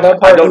think about that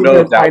part. I don't know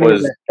if that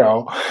was. Bit,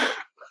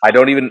 I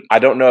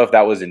don't know if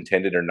that was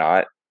intended or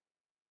not.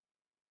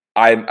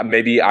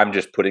 I'm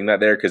just putting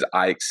that there because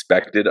I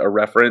expected a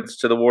reference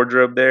to the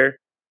wardrobe there.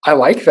 I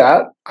like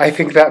that. I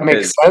think that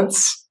makes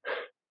sense.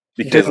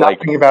 Because did not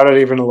think about it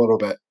even a little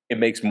bit. It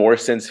makes more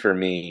sense for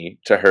me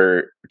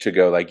to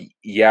go like,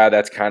 yeah,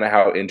 that's kind of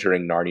how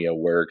entering Narnia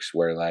works,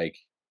 where like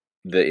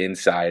the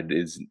inside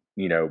is,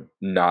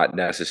 not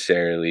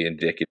necessarily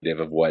indicative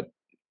of what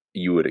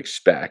you would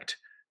expect,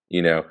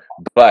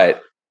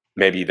 but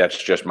maybe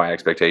that's just my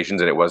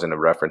expectations and it wasn't a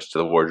reference to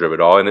the wardrobe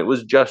at all. And it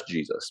was just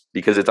Jesus,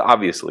 because it's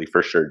obviously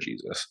for sure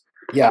Jesus.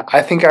 Yeah,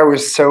 I think I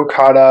was so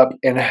caught up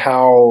in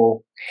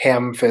how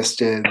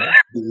ham-fisted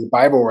the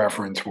Bible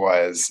reference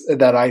was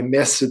that I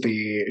missed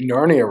the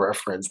Narnia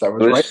reference. That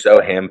was, right.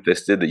 So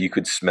ham-fisted that you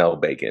could smell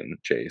bacon,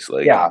 Chase.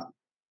 Like, yeah.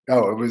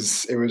 Oh, it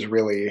was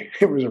really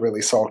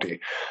salty.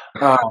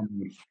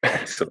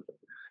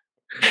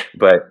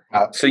 But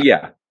so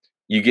yeah,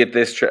 you get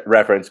this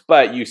reference,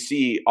 but you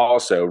see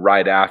also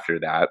right after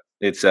that,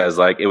 it says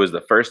like it was the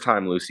first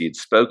time Lucy had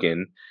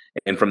spoken,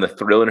 and from the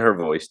thrill in her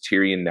voice,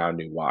 Tyrion now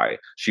knew why.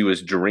 She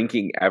was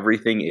drinking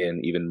everything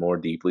in even more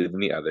deeply than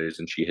the others,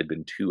 and she had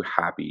been too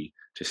happy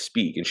to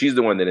speak. And she's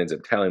the one that ends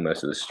up telling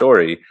most of the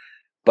story.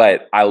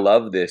 But I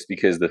love this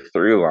because the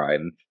through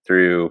line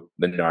through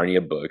the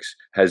Narnia books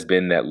has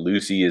been that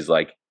Lucy is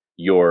like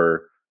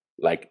your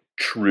like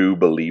true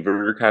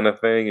believer kind of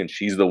thing, and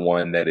she's the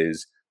one that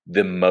is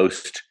the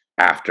most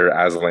after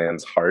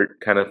Aslan's heart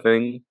kind of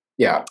thing.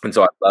 Yeah. And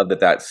so I love that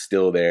that's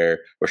still there,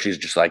 where she's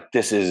just like,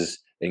 this is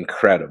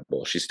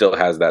incredible. She still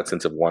has that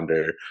sense of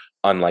wonder,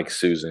 unlike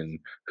Susan,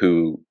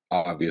 who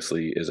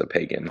obviously is a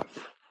pagan.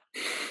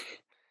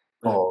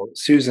 Well,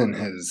 Susan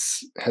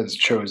has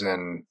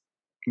chosen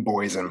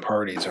boys and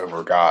parties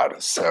over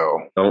God, so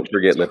don't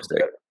forget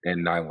lipstick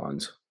and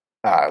nylons.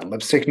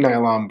 Lipstick,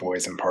 nylon,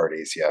 boys and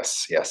parties.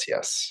 Yes.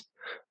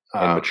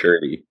 And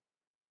maturity.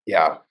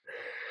 Yeah.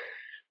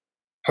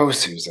 Oh,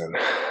 Susan.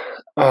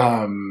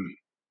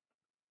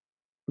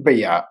 But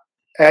yeah,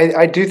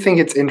 I do think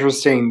it's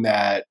interesting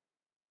that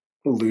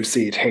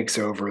Lucy takes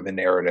over the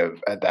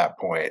narrative at that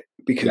point,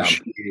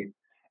 because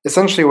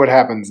essentially what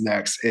happens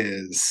next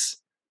is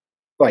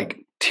like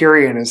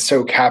Tyrion is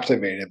so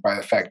captivated by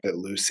the fact that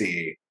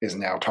Lucy is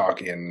now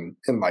talking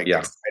and like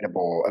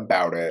excitable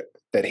about it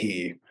that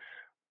he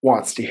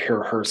wants to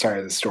hear her side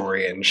of the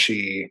story, and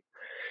she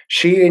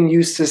and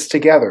Eustace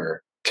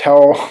together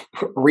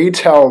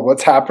retell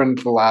what's happened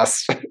the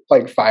last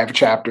like 5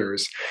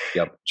 chapters,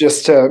 Yep.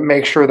 just to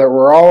make sure that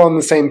we're all on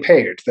the same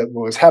page, that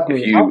what was If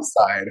happening you,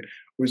 outside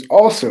was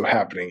also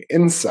happening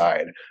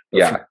inside,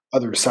 but from yeah, the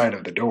other side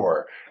of the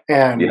door. the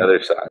And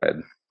other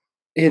side.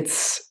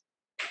 it's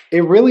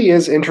it really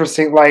is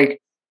interesting, like,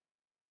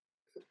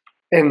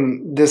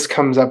 and this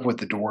comes up with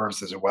the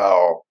dwarves as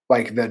well,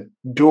 like the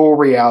dual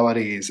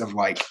realities of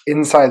like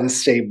inside the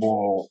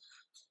stable,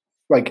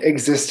 like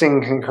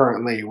existing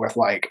concurrently with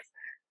like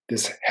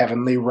this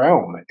heavenly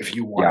realm, if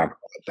you want to Yeah.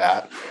 call it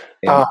that.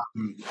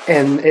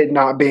 And And it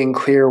not being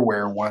clear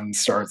where one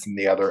starts and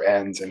the other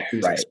ends, and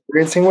who's right,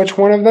 experiencing which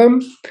one of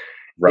them. It's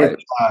right.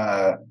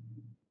 uh,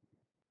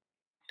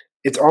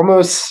 it's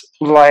almost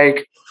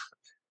like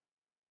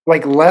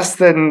less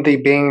than the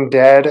being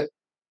dead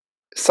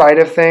side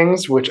of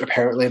things, which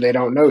apparently they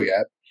don't know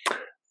yet.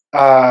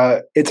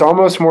 It's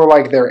almost more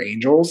like they're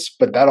angels,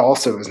 but that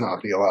also is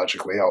not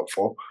theologically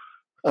helpful.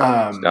 It's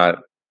Um, not,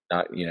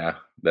 yeah,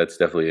 that's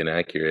definitely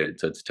inaccurate.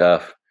 So it's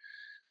tough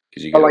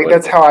because you but go, like what,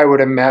 that's how I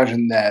would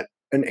imagine that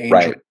an angel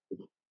right.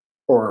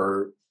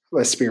 or a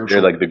They're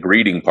spiritual. like the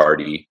greeting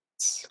party,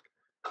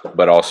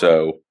 but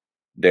also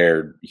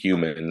they're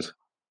humans,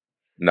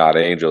 not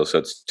angels. So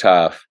it's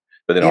tough.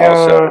 But then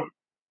also Yeah,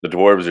 the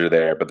dwarves are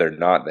there, but they're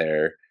not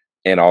there.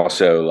 And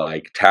also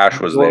like Tash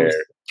was there, dwarves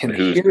can but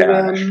who's hear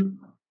Tash? them.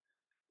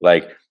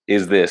 Like,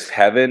 is this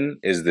heaven?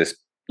 Is this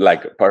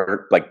like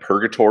like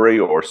purgatory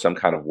or some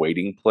kind of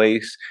waiting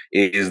place?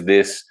 Is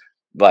this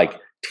like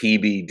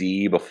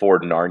TBD before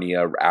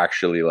Narnia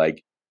actually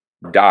like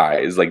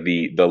dies, like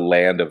the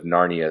land of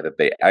Narnia that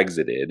they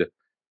exited?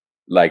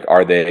 Like,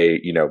 are they,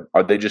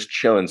 are they just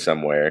chilling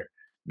somewhere?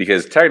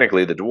 Because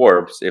technically, the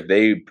dwarves, if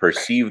they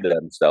perceive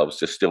themselves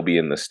to still be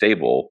in the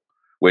stable,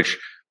 which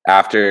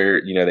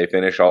after they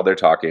finish all their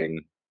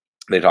talking,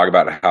 they talk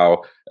about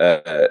how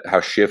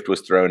Shift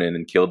was thrown in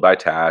and killed by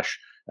Tash,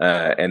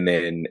 and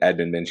then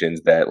Edmund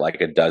mentions that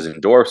like a dozen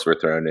dwarfs were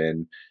thrown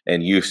in,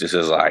 and Eustace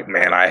is like,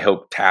 "Man, I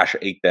hope Tash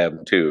ate them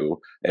too."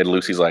 And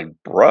Lucy's like,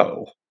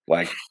 "Bro,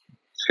 like,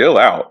 chill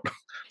out.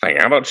 Like,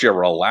 how about you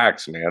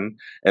relax, man?"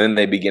 And then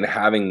they begin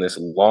having this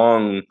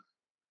long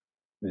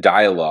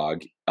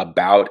dialogue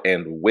about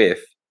and with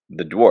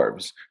the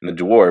dwarves. And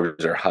the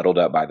dwarves are huddled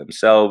up by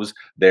themselves.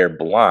 They're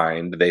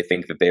blind. They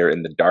think that they're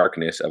in the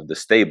darkness of the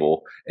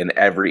stable, and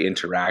every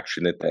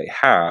interaction that they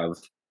have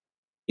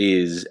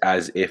is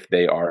as if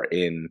they are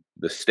in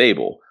the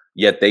stable.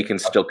 Yet they can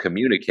still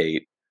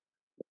communicate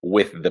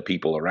with the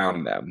people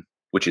around them,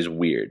 which is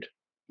weird.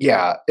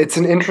 Yeah, it's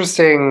an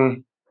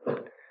interesting,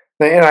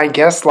 and I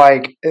guess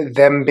like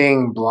them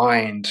being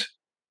blind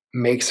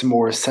makes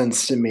more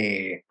sense to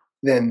me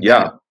than them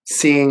Yeah,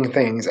 seeing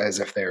things as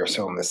if they are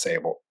still in the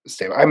stable.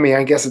 I mean,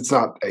 I guess it's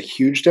not a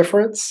huge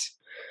difference.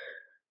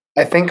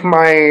 I think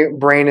my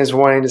brain is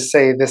wanting to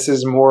say this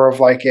is more of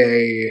like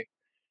a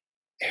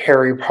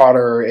Harry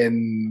Potter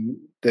in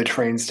the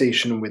train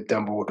station with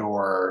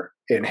Dumbledore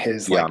in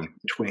his like yeah,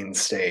 between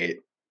state,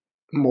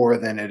 more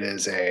than it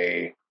is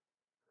a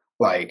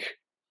like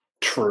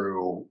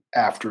true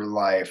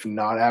afterlife,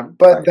 not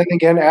but right. then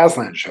again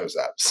Aslan shows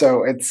up.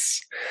 So it's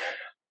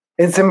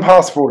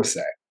impossible to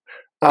say.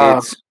 Um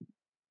It's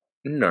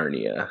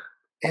Narnia.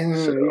 So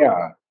and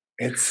yeah,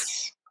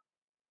 it's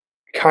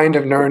kind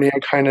of Narnia,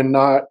 kind of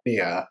not.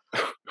 Yeah.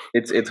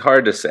 it's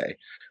hard to say.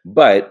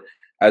 But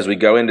as we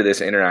go into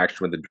this interaction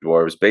with the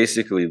dwarves,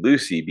 basically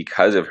Lucy,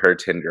 because of her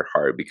tender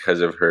heart,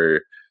 because of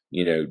her,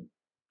 you know,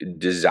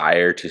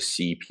 desire to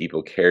see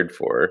people cared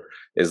for,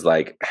 is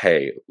like,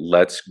 hey,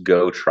 let's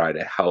go try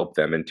to help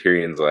them. And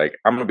Tyrion's like,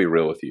 I'm gonna be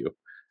real with you.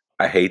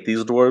 I hate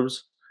these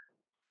dwarves.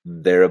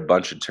 They're a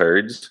bunch of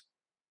turds.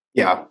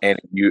 Yeah.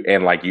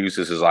 And like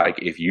Eustace is like,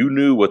 if you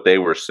knew what they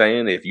were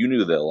saying, if you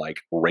knew the like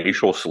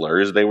racial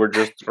slurs they were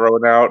just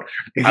throwing out,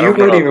 If I you don't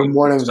know heard if even you'd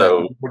one be of them,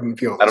 so you wouldn't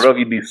feel I don't this. know if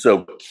you'd be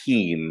so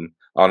keen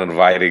on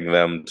inviting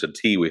them to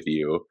tea with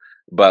you.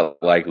 But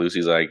like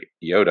Lucy's like,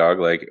 yo, dog,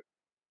 like,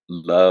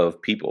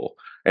 love people.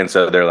 And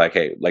so they're like,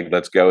 hey, like,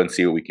 let's go and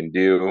see what we can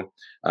do.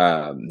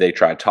 They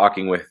try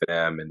talking with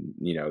them, and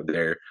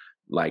they're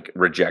like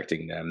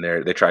rejecting them.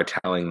 They try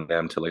telling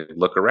them to like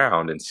look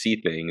around and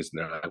see things, and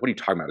they're like, what are you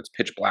talking about? It's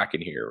pitch black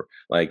in here.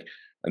 Like,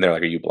 and they're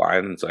like, are you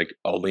blind? And it's like,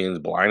 only as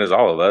blind as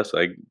all of us.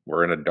 Like,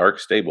 we're in a dark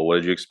stable. What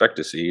did you expect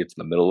to see? It's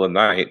the middle of the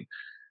night.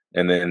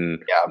 And then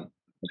Yeah.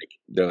 like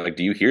they're like,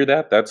 do you hear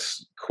that?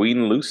 That's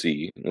Queen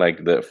Lucy,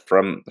 like the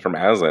from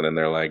Aslan. And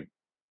they're like,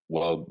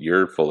 well,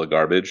 you're full of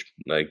garbage.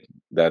 Like,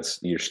 that's,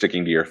 you're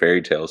sticking to your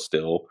fairy tales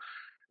still,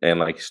 and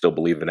like still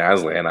believe in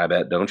Aslan, I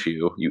bet, don't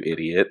you, you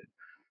idiot?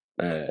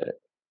 uh,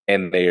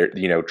 and they're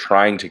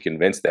trying to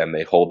convince them.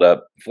 They hold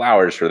up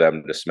flowers for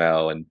them to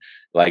smell, and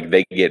like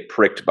they get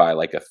pricked by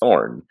like a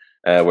thorn,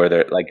 where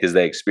they're like, because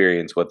they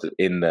experience what's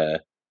in the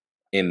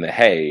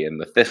hay and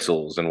the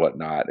thistles and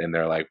whatnot, and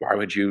they're like, why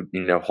would you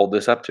hold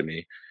this up to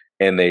me?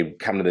 And they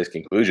come to this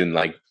conclusion,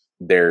 like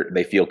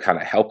they feel kind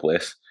of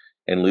helpless,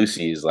 and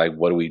Lucy's like,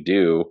 what do we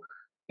do?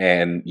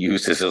 And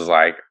Eustace is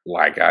like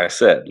I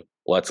said,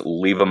 let's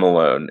leave him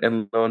alone.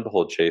 And lo and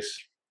behold, Chase,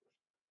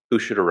 who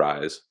should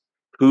arise?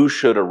 Who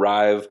should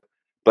arrive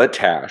but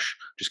Tash?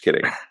 Just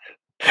kidding.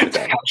 It's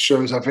Tash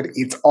shows up and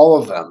eats all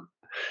of them.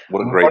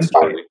 What a great One bite.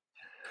 story.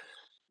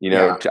 You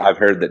know, Yeah. I've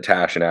heard that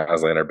Tash and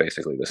Aslan are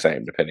basically the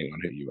same, depending on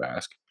who you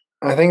ask.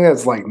 I think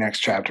that's like next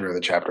chapter or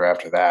the chapter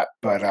after that.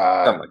 But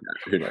Something like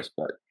that. Who knows?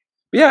 But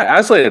yeah,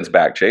 Aslan's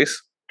back,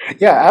 Chase.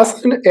 yeah,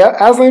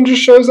 Aslan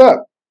just shows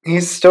up.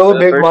 He's still For a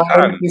the big first lion.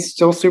 time. He's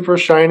still super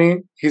shiny.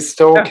 He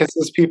still Yeah.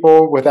 kisses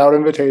people without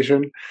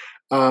invitation.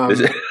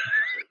 This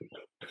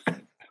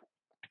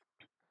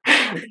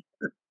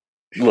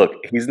Look,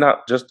 he's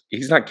not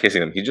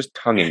kissing them, he's just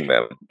tonguing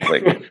them.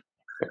 Like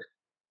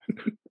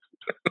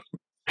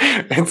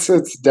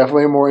it's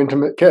definitely a more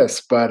intimate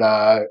kiss, but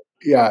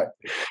yeah,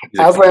 he's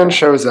Aslan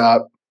shows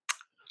up.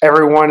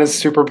 Everyone is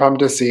super pumped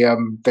to see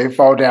him. They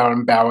fall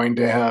down bowing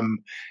to him,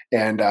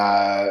 and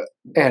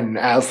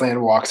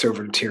Aslan walks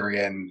over to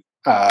Tyrion,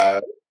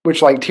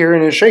 which like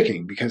Tyrion is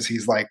shaking because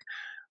he's like,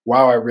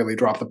 "Wow, I really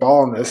dropped the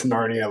ball on this.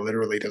 Narnia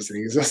literally doesn't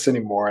exist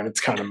anymore, and it's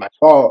kind of my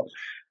fault."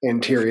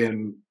 And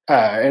Tyrion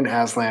and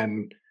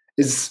Aslan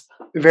is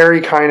very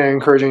kind and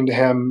encouraging to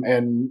him,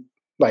 and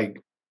like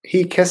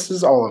he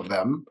kisses all of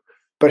them,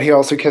 but he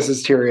also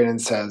kisses Tyrion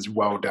and says,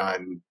 "Well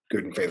done,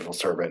 good and faithful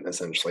servant,"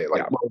 essentially. Like,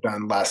 yeah, well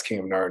done, last king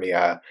of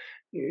Narnia,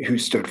 who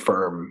stood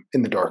firm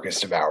in the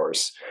darkest of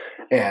hours.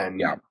 And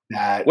yeah.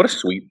 that, What a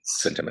sweet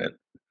sentiment.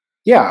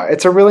 yeah,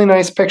 it's a really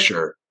nice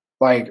picture.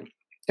 Like,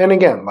 and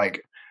again,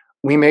 like,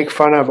 we make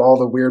fun of all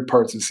the weird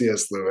parts of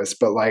C.S. Lewis,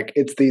 but like,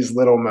 it's these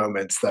little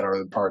moments that are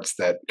the parts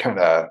that kind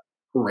of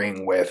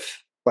ring with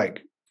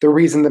like the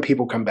reason that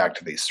people come back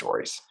to these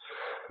stories.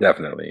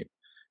 Definitely.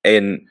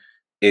 And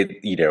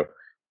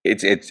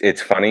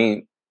it's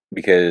funny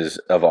because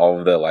of all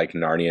of the like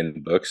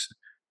Narnian books,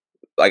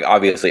 like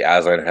obviously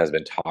Aslan has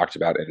been talked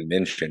about and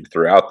mentioned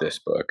throughout this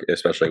book,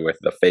 especially with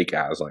the fake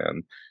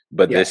Aslan.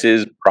 But Yeah. this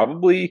is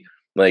probably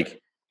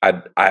like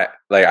I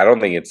don't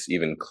think it's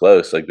even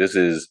close. Like this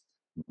is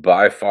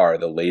by far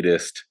the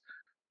latest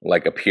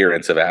like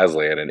appearance of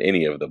Aslan in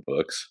any of the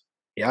books.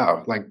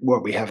 Yeah. Like,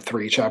 what, we have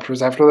 3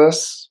 chapters after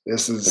this?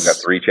 This We've got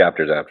is 3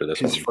 chapters after this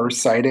his one,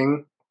 first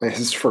sighting,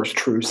 his first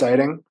true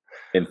sighting.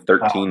 and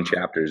 13 Um,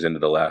 chapters into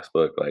the last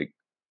book. Like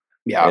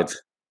yeah.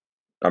 it's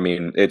I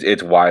mean,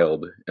 it's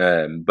wild,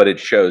 but it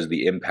shows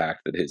the impact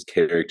that his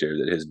character,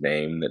 that his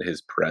name, that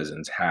his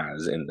presence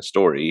has in the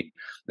story.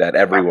 That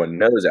everyone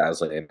knows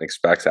Aslan and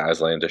expects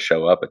Aslan to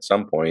show up at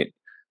some point,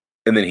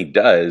 and then he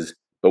does.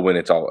 But when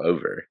it's all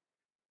over,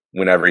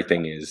 when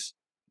everything is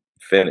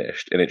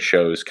finished, and it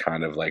shows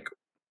kind of like,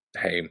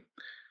 hey,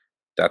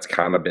 that's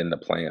kind of been the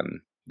plan.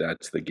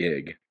 That's the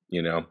gig,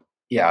 you know?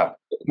 Yeah.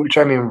 Which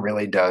I mean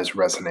really does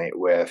resonate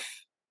with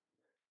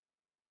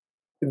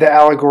the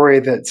allegory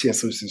that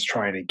C.S. Lewis is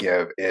trying to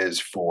give is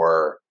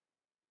for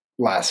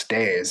last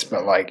days,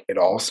 but like it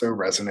also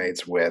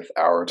resonates with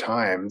our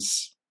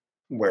times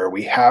where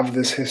we have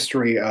this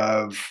history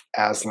of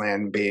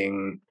Aslan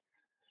being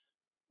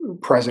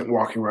present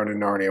walking around in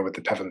Narnia with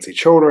the Pevensey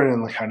children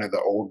and kind of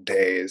the old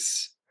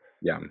days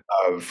Yeah,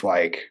 of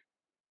like,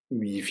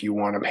 if you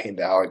want to paint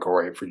the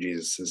allegory for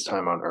Jesus'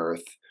 time on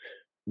earth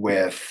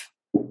with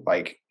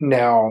like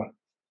now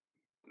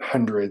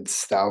hundreds,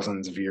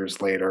 thousands of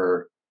years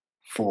later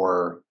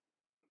for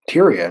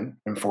Tyrion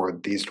and for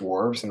these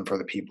dwarves and for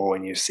the people,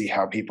 and you see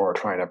how people are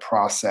trying to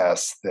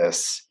process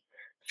this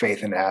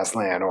faith in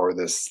Aslan or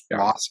this yeah,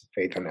 loss of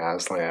faith in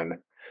Aslan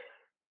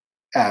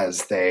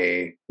as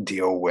they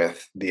deal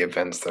with the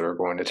events that are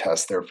going to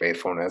test their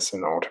faithfulness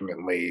and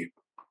ultimately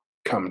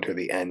come to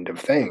the end of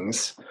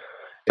things.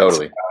 It's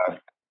totally.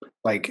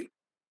 like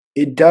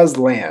it does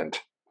land.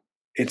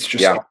 It's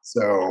just Yeah,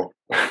 also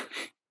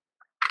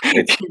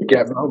it's you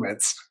get it's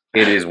moments.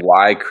 it is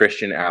why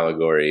Christian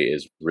allegory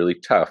is really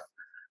tough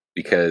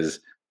because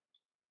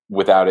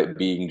without it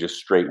being just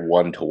straight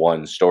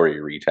one-to-one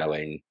story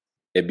retelling,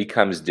 it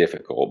becomes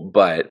difficult.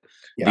 But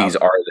Yeah, these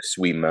are the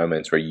sweet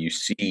moments where you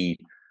see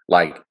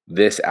like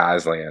this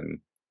Aslan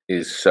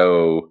is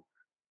so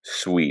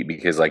sweet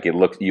because like you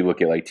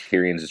look at like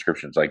Tyrion's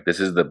descriptions, like this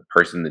is the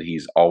person that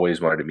he's always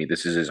wanted to meet.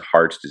 This is his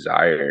heart's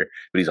desire,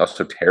 but he's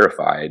also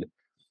terrified.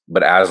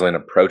 But Aslan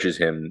approaches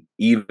him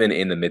even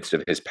in the midst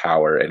of his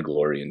power and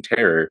glory and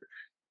terror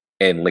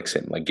and licks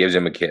him, like gives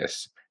him a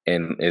kiss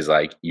and is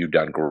like, "You've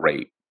done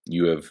great.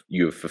 You have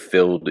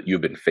fulfilled.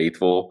 You've been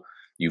faithful.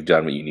 You've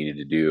done what you needed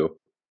to do."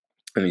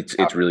 And yeah,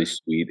 it's really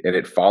sweet, and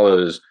it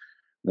follows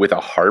with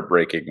a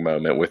heartbreaking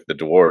moment with the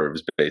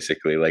dwarves.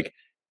 Basically, like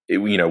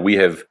we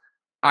have,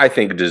 I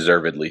think,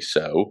 deservedly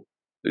so,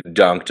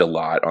 dunked a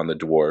lot on the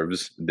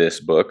dwarves. This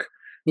book,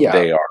 yeah,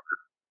 they are,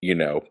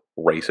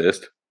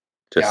 racist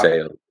to yeah,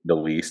 say the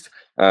least.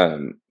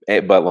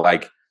 But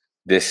like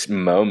this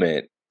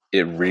moment,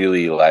 it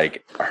really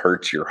like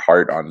hurts your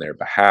heart on their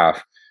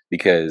behalf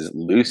because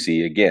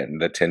Lucy, again,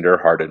 the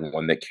tender-hearted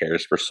one that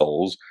cares for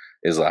souls,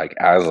 is like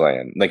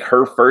Aslan. Like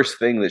her first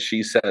thing that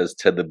she says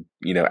to the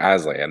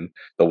Aslan,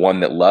 the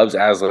one that loves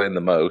Aslan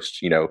the most,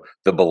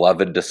 the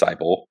beloved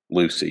disciple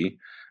Lucy,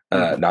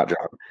 Mhm. not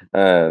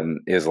John,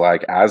 is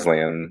like,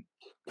 Aslan,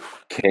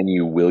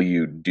 will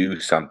you do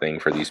something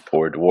for these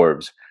poor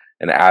dwarves?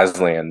 And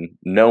Aslan,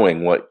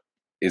 knowing what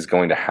is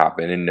going to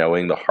happen and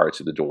knowing the hearts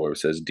of the dwarves,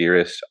 says,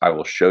 Dearest, I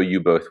will show you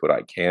both what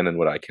I can and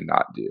what I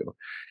cannot do.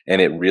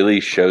 And it really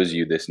shows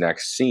you, this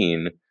next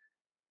scene,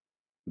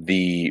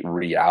 the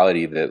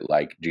reality that,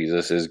 like,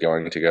 Jesus is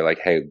going to go like,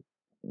 hey,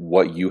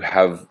 what you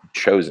have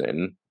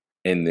chosen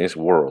in this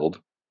world,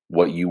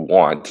 what you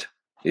want,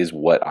 is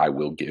what I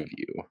will give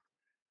you.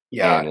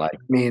 Yeah, And, I like, I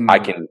mean,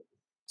 can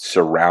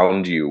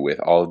surround you with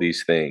all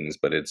these things,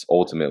 but it's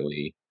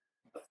ultimately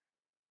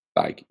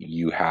like,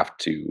 you have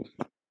to.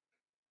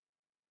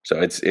 So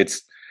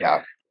it's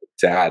yeah,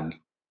 sad.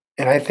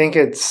 and I think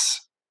it's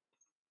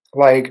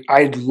like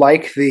I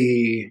like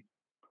the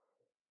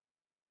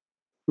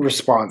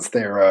response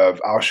there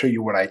of I'll show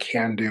you what I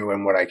can do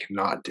and what I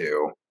cannot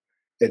do.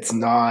 It's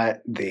not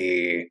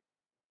the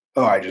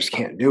oh, I just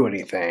can't do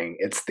anything.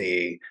 It's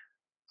the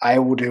I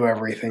will do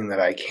everything that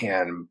I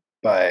can,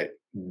 but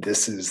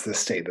this is the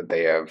state that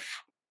they have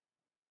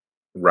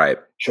Right,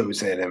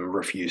 chosen and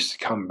refused to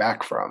come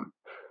back from.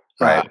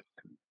 right.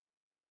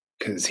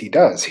 Because he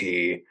does.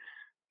 He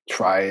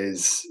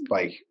tries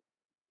like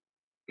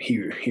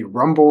he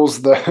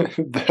rumbles the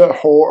the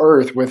whole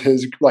earth with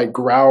his like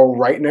growl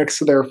right next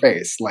to their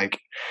face. Like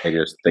I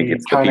just think he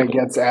it's the kind of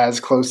people. gets as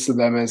close to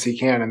them as he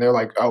can, and they're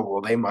like, "Oh,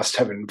 well, they must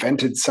have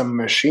invented some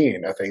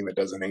machine, a thing that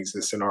doesn't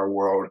exist in our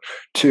world,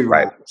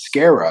 Right. to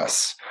scare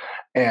us."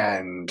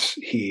 And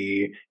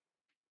he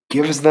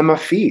gives them a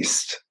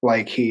feast.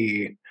 Like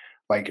he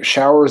like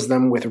showers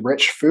them with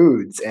rich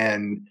foods,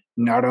 and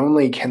not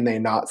only can they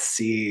not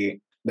see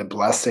the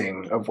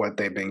blessing of what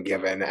they've been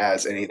given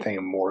as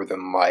anything more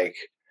than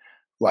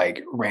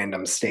like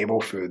random stable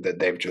food that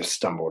they've just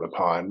stumbled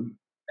upon,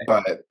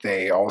 but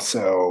they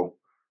also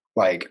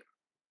like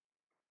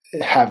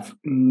have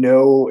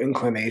no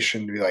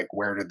inclination to be like,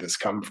 where did this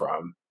come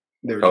from?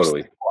 They're just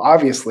Totally. like, well,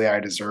 obviously I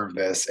deserve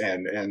this,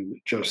 and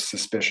just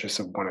suspicious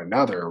of one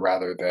another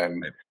rather than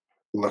Right.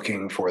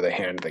 looking for the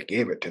hand that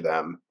gave it to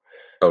them.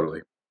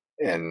 Totally.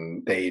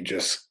 And they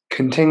just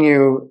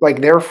continue like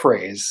their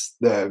phrase,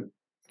 the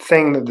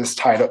thing that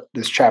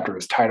this chapter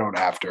is titled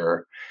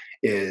after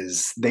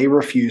is they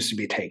refuse to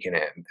be taken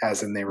in,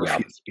 as in they Yeah,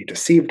 refuse to be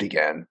deceived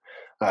again.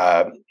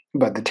 Uh,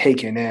 but the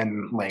taken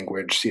in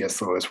language,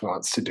 C.S. Lewis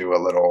wants to do a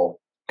little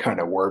kind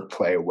of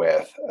wordplay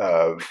with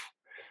of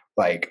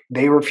like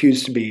they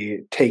refuse to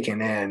be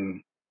taken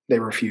in, they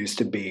refuse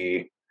to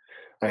be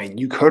I mean,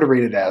 you could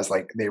read it as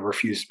like they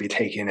refuse to be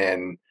taken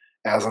in,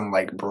 as in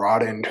like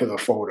brought into the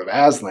fold of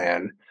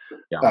Aslan,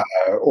 yeah,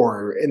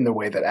 or in the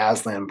way that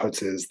Aslan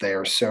puts it, is they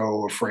are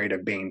so afraid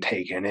of being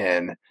taken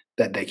in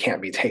that they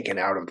can't be taken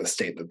out of the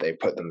state that they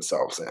put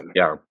themselves in.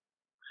 yeah.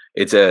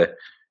 It's a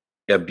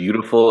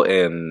beautiful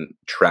and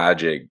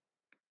tragic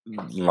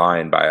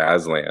line by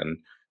Aslan,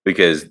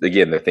 because,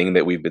 again, the thing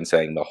that we've been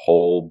saying the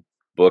whole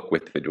book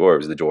with the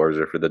dwarves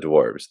are for the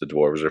dwarves, the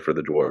dwarves are for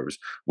the dwarves.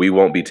 We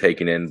won't be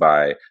taken in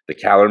by the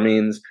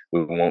Calormenes.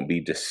 We won't be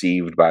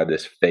deceived by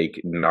this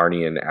fake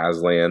Narnian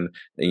Aslan.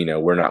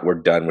 We're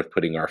done with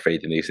putting our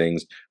faith in these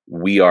things.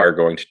 We are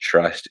going to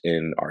trust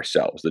in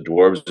ourselves. The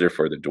dwarves are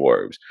for the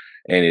dwarves.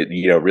 And it,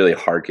 really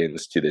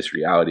harkens to this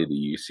reality that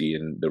you see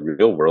in the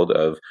real world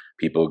of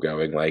people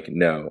going like,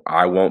 no,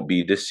 I won't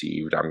be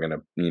deceived. I'm going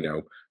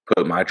to,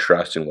 put my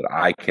trust in what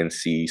I can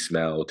see,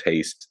 smell,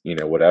 taste,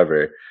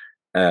 whatever.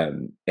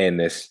 And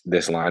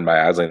this line by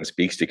Aslan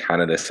speaks to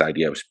kind of this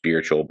idea of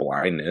spiritual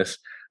blindness,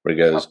 where he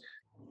goes,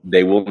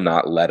 "They will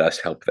not let us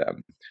help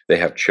them. They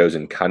have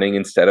chosen cunning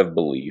instead of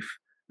belief.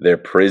 Their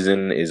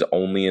prison is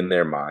only in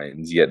their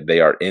minds, yet they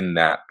are in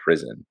that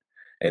prison,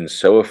 and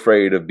so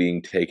afraid of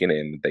being taken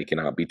in that they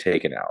cannot be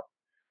taken out."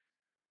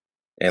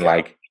 And, Yeah,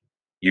 like,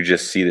 you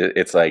just see that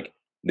it's like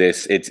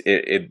this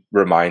it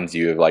reminds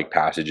you of, like,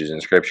 passages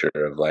in scripture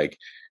of, like,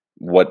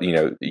 what,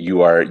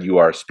 you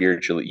are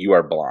spiritually, you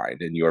are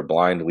blind, and you are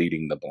blind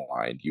leading the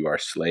blind. You are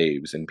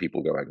slaves, and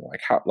people going like,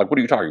 how, like, what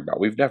are you talking about?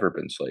 We've never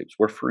been slaves,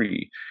 we're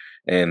free.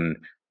 And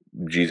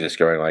Jesus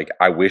going like,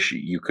 I wish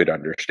you could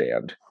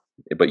understand,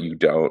 but you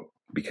don't,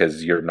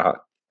 because you're not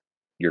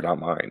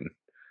mine.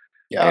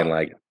 yeah, And,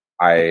 like,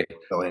 I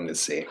willing to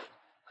see.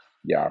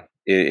 yeah,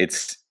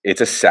 it's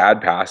a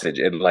sad passage,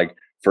 and, like,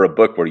 for a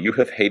book where you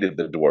have hated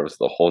the dwarves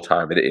the whole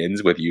time, it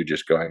ends with you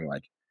just going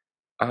like,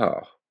 "Oh,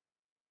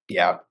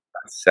 Yeah,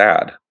 that's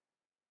sad."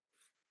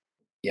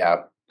 yeah.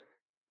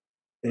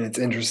 And it's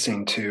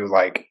interesting too,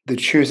 like the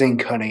choosing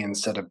cunning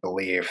instead of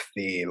belief,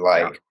 the Yeah,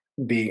 like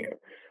be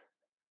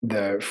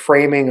the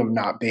framing of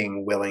not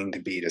being willing to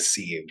be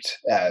deceived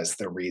as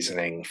the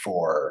reasoning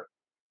for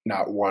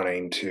not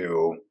wanting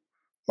to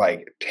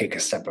like take a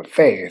step of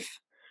faith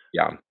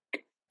yeah,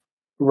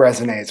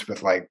 resonates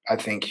with like I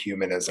think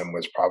humanism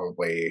was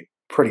probably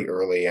pretty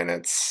early in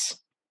its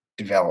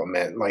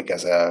development, like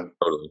as a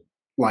totally.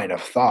 line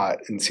of thought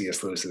in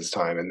C.S. Lewis's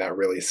time, and that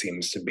really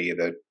seems to be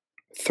the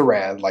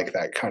thread, like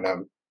that kind of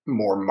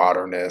more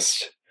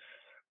modernist,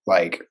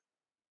 like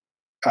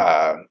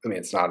I mean,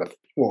 it's not a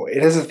well,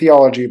 it is a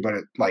theology, but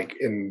it, like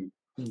in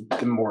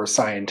the more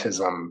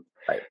scientism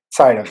Right.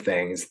 side of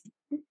things.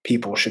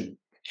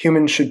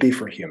 Humans should be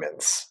for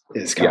humans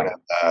is kind Yeah.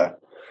 of the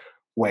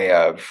way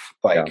of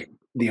Yeah. like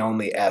the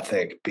only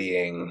ethic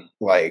being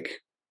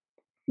like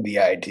the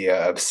idea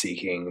of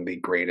seeking the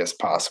greatest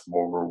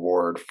possible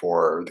reward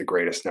for the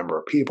greatest number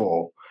of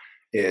people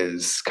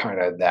is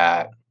kind of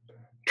that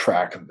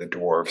track of the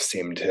dwarves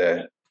seem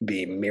to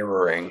be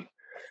mirroring.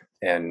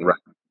 And Right.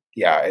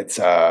 yeah, it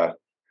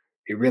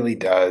really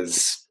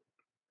does,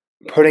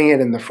 putting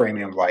it in the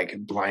framing of like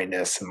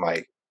blindness and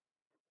like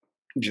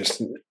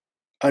just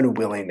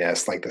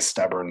unwillingness, like the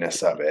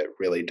stubbornness of it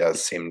really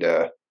does seem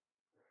to,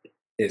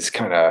 is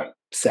kind of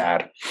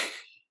sad.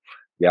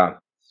 Yeah.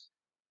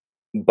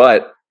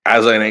 But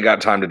Aslan ain't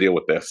got time to deal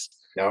with this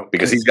No,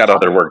 because he's got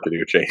other work to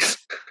do, Chase.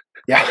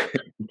 yeah.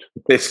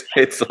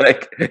 It's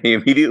like he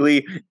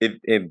immediately,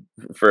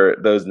 for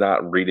those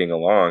not reading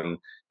along,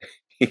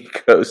 he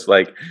goes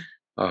like,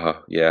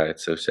 "Oh yeah,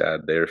 it's so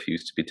sad. They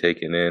refuse to be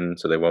taken in,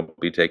 so they won't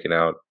be taken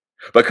out.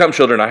 But come,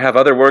 children, I have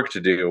other work to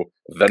do."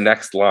 The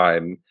next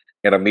line,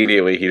 and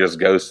immediately he just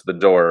goes to the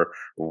door,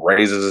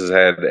 raises his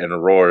head,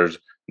 and roars,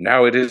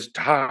 "Now it is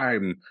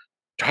time,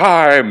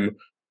 time,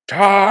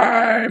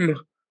 time!"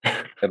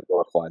 And the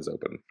door flies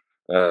open.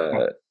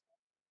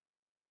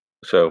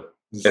 So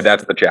and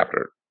that's the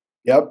chapter.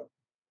 Yep.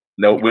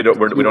 No, we don't.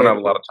 We Too don't late. have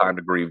a lot of time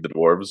to grieve the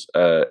dwarves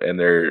and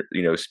their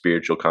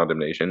spiritual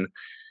condemnation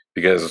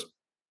because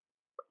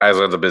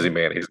Aslan's a busy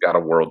man. He's got a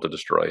world to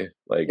destroy.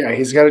 Like Yeah,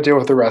 he's got to deal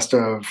with the rest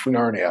of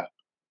Narnia.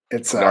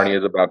 It's Narnia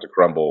is about to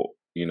crumble.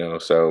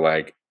 So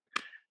like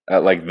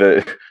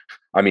the,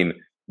 I mean,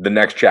 the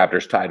next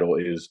chapter's title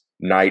is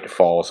 "Night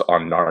Falls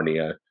on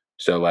Narnia."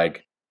 So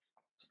like,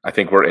 I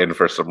think we're in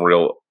for some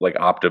real like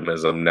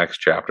optimism next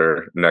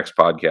chapter, next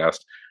podcast.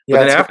 But yeah,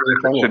 then it's after gonna be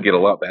a that, fun it should one. get a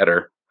lot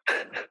better.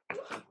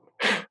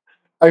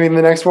 I mean,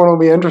 the next one will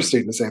be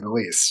interesting to say the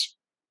least.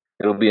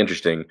 It'll be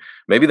interesting.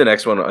 Maybe the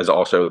next one is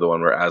also the one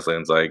where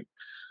Aslan's like,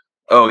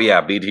 "Oh yeah,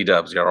 BT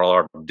Dubs, y'all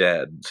are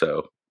dead."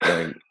 So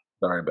like,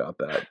 sorry about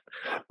that.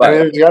 I mean, But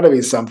there's got to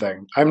be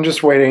something. I'm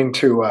just waiting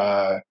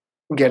to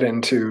get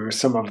into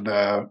some of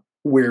the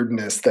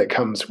weirdness that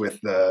comes with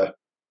the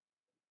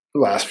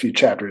last few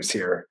chapters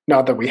here.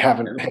 Not that we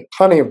haven't had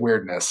plenty of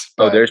weirdness,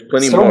 oh, but there's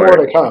plenty still more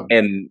more. to come.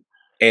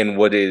 And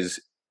what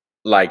is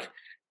like,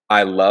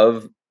 I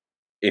love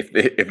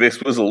if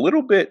this was a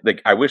little bit like,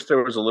 I wish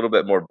there was a little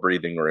bit more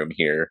breathing room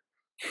here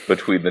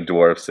between the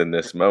dwarfs in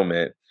this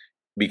moment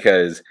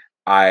because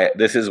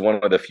this is one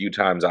of the few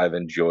times I've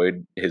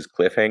enjoyed his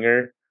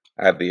cliffhanger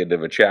at the end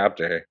of a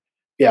chapter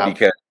Yeah,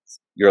 because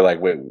you're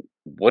like, wait,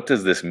 what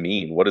does this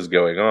mean? What is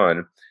going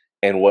on?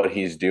 And what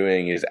he's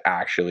doing is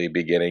actually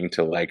beginning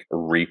to like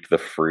reap the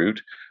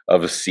fruit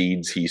of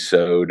seeds he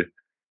sowed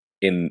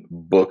in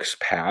books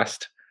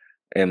past.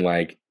 And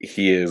like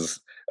he is,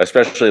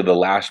 especially the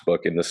last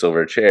book in the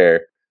Silver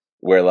Chair,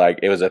 where like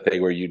it was a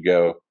thing where you'd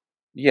go,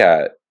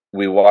 yeah,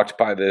 we walked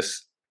by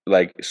this,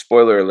 like,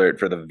 spoiler alert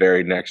for the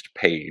very next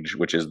page,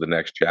 which is the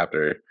next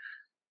chapter,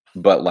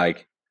 but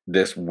like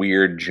this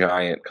weird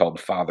giant called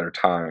Father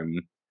Time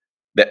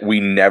that we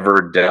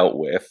never dealt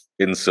with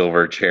in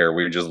Silver Chair.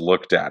 We just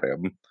looked at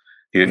him.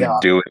 He yeah.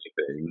 didn't do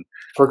anything.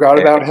 Forgot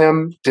And about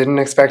him. Didn't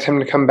expect him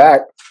to come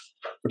back.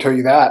 I'll tell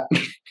you that.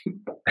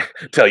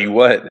 tell you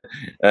what,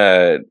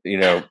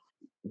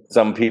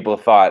 some people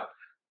thought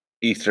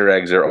Easter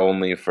eggs are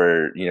only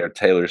for,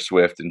 Taylor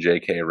Swift and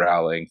J.K.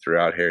 Rowling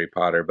throughout Harry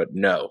Potter, but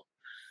no.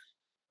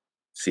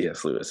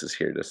 C.S. Lewis is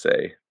here to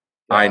say,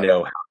 I Yeah,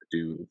 know how to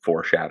do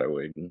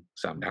foreshadowing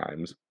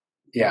sometimes.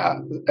 yeah.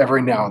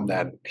 Every now and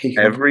then he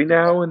can. Every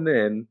now and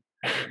then,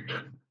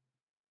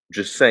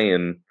 just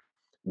saying,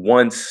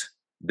 once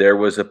there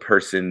was a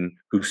person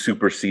who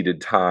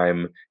superseded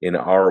time in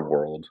our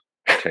world,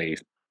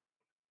 Chase.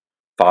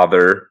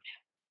 Father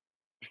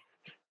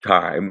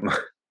Time.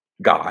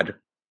 God.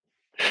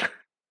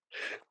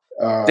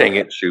 Dang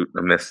it, shoot.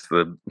 I missed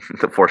the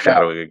Yeah,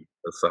 foreshadowing.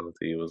 The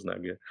subtlety was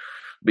not good.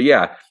 But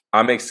yeah,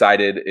 I'm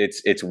excited.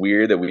 It's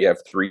weird that we have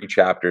 3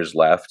 chapters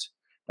left.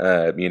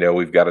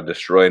 We've got to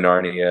destroy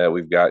Narnia.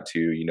 We've got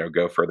to,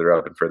 go further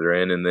up and further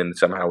in, and then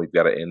somehow we've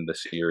got to end the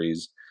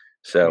series.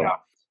 So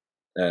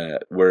yeah,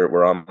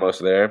 we're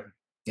almost there.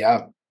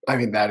 yeah. I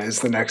mean, that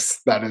is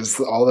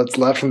all that's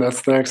left, and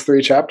that's the next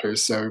 3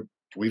 chapters. So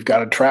we've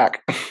got a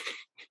track.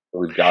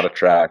 We've got to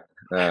track.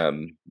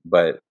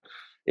 But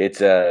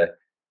it's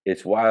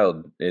it's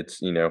wild.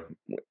 It's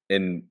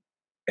and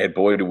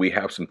boy, do we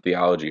have some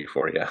theology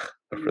for you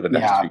for the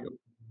next Yeah, few.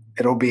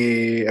 it'll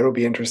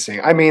be interesting.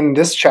 I mean,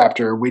 this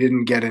chapter we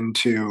didn't get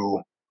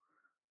into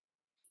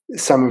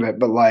some of it,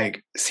 but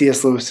like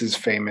C.S. Lewis is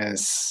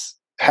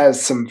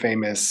has some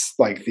famous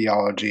like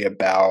theology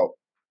about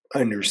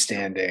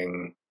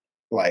understanding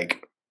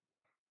like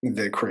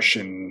the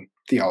Christian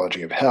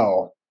theology of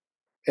hell,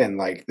 and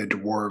like the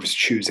dwarves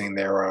choosing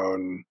their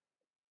own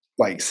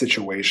like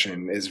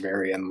situation is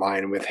very in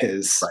line with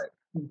his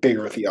Right.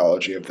 bigger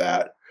theology of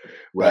that.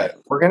 Right.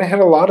 But we're going to hit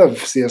a lot of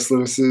C.S.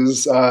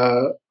 Lewis's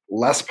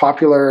less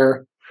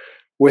popular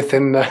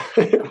within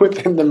the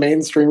within the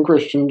mainstream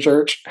Christian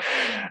church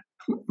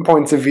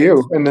points of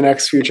view in the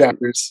next few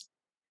chapters.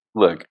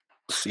 Look,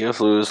 C.S.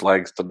 Lewis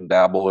likes to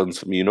dabble in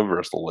some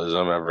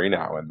universalism every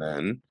now and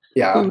then.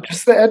 Yeah,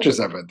 just the edges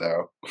of it,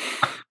 though.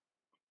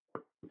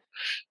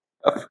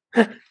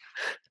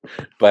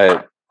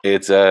 But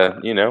it's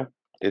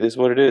it is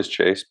what it is,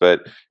 Chase.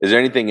 But is there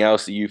anything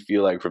else that you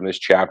feel like from this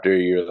chapter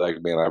you're like,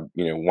 man, I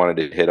wanted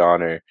to hit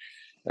on, or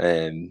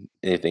and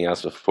anything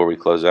else before we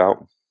close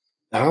out?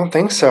 I don't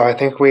think so. I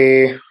think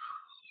we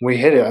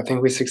hit it. I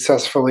think we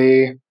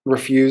successfully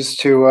refused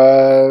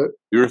to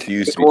We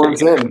refuse take to be words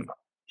taken in.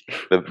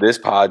 down. This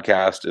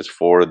podcast is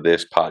for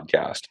this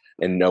podcast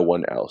and no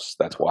one else.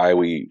 That's why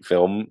we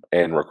film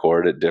and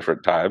record at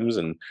different times,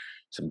 and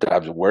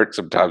sometimes it works,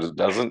 sometimes it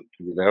doesn't,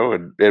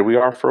 and we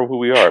are for who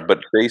we are. But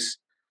Grace,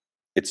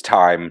 it's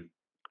time,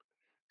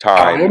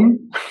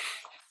 Time?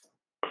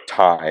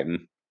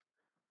 time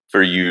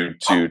for you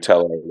to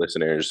tell our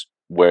listeners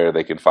where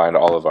they can find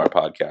all of our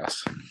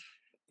podcasts.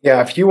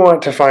 Yeah, if you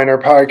want to find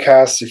our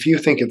podcasts, if you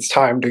think it's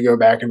time to go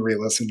back and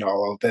re-listen to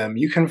all of them,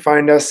 you can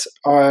find us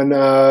on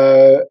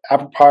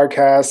Apple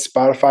Podcasts,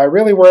 Spotify,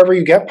 really wherever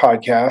you get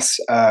podcasts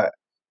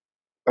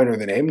under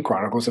the name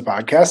Chronicles of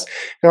Podcast.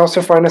 You can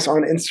also find us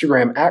on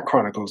Instagram at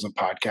Chronicles of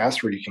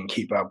Podcast, where you can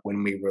keep up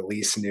when we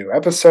release new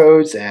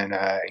episodes and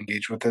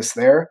engage with us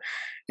there.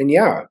 And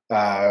yeah,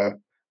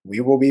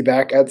 we will be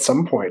back at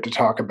some point to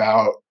talk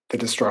about the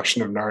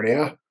destruction of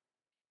Narnia.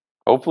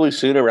 Hopefully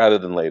sooner rather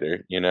than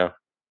later,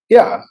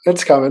 Yeah,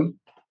 it's coming.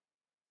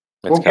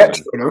 It's We'll get coming.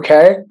 to it,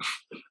 okay?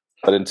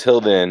 But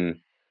until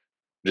then,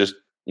 just,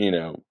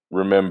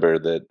 remember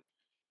that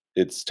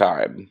it's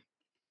time.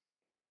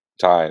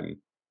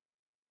 Time.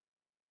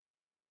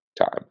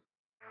 Time.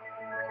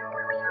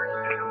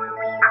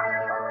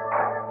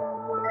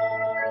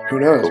 Who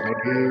knows?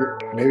 Cool.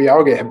 Maybe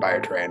I'll get hit by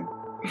a train.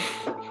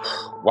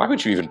 Why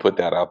would you even put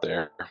that out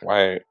there?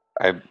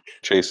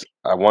 Chase,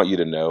 I want you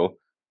to know,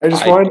 I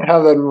just I wanted to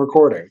have that in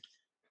recording.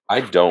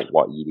 I don't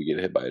want you to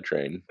get hit by a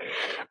train.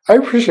 I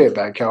appreciate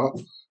that,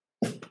 Cal.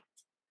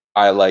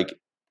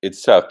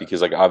 It's tough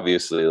because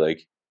obviously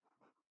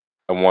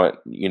I want,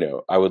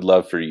 I would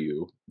love for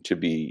you to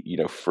be,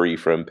 free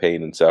from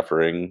pain and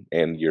suffering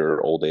and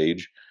your old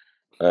age,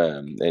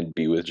 and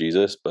be with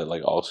Jesus, but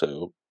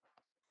also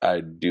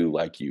I do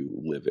like you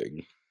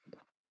living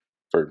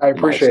for I my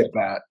appreciate sake.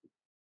 that.